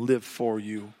day and live for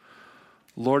you.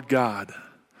 Lord God,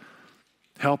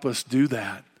 help us do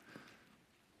that.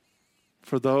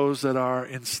 For those that are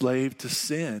enslaved to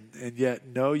sin and yet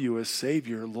know you as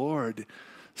Savior, Lord,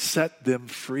 set them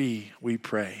free, we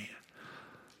pray.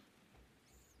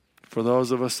 For those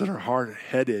of us that are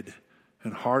hard-headed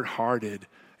and hard-hearted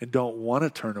and don't want to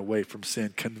turn away from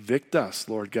sin, convict us,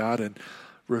 Lord God, and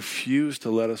refuse to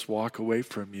let us walk away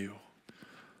from you.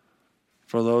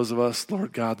 For those of us,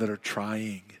 Lord God, that are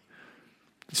trying,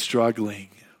 struggling,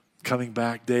 coming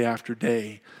back day after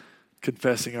day,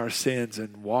 confessing our sins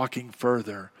and walking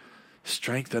further,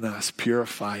 strengthen us,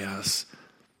 purify us,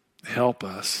 help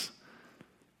us.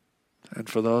 And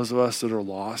for those of us that are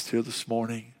lost here this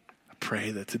morning, I pray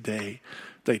that today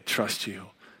they trust you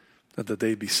and that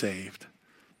they be saved.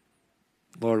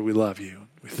 Lord, we love you.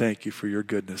 We thank you for your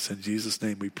goodness. In Jesus'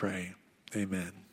 name we pray. Amen.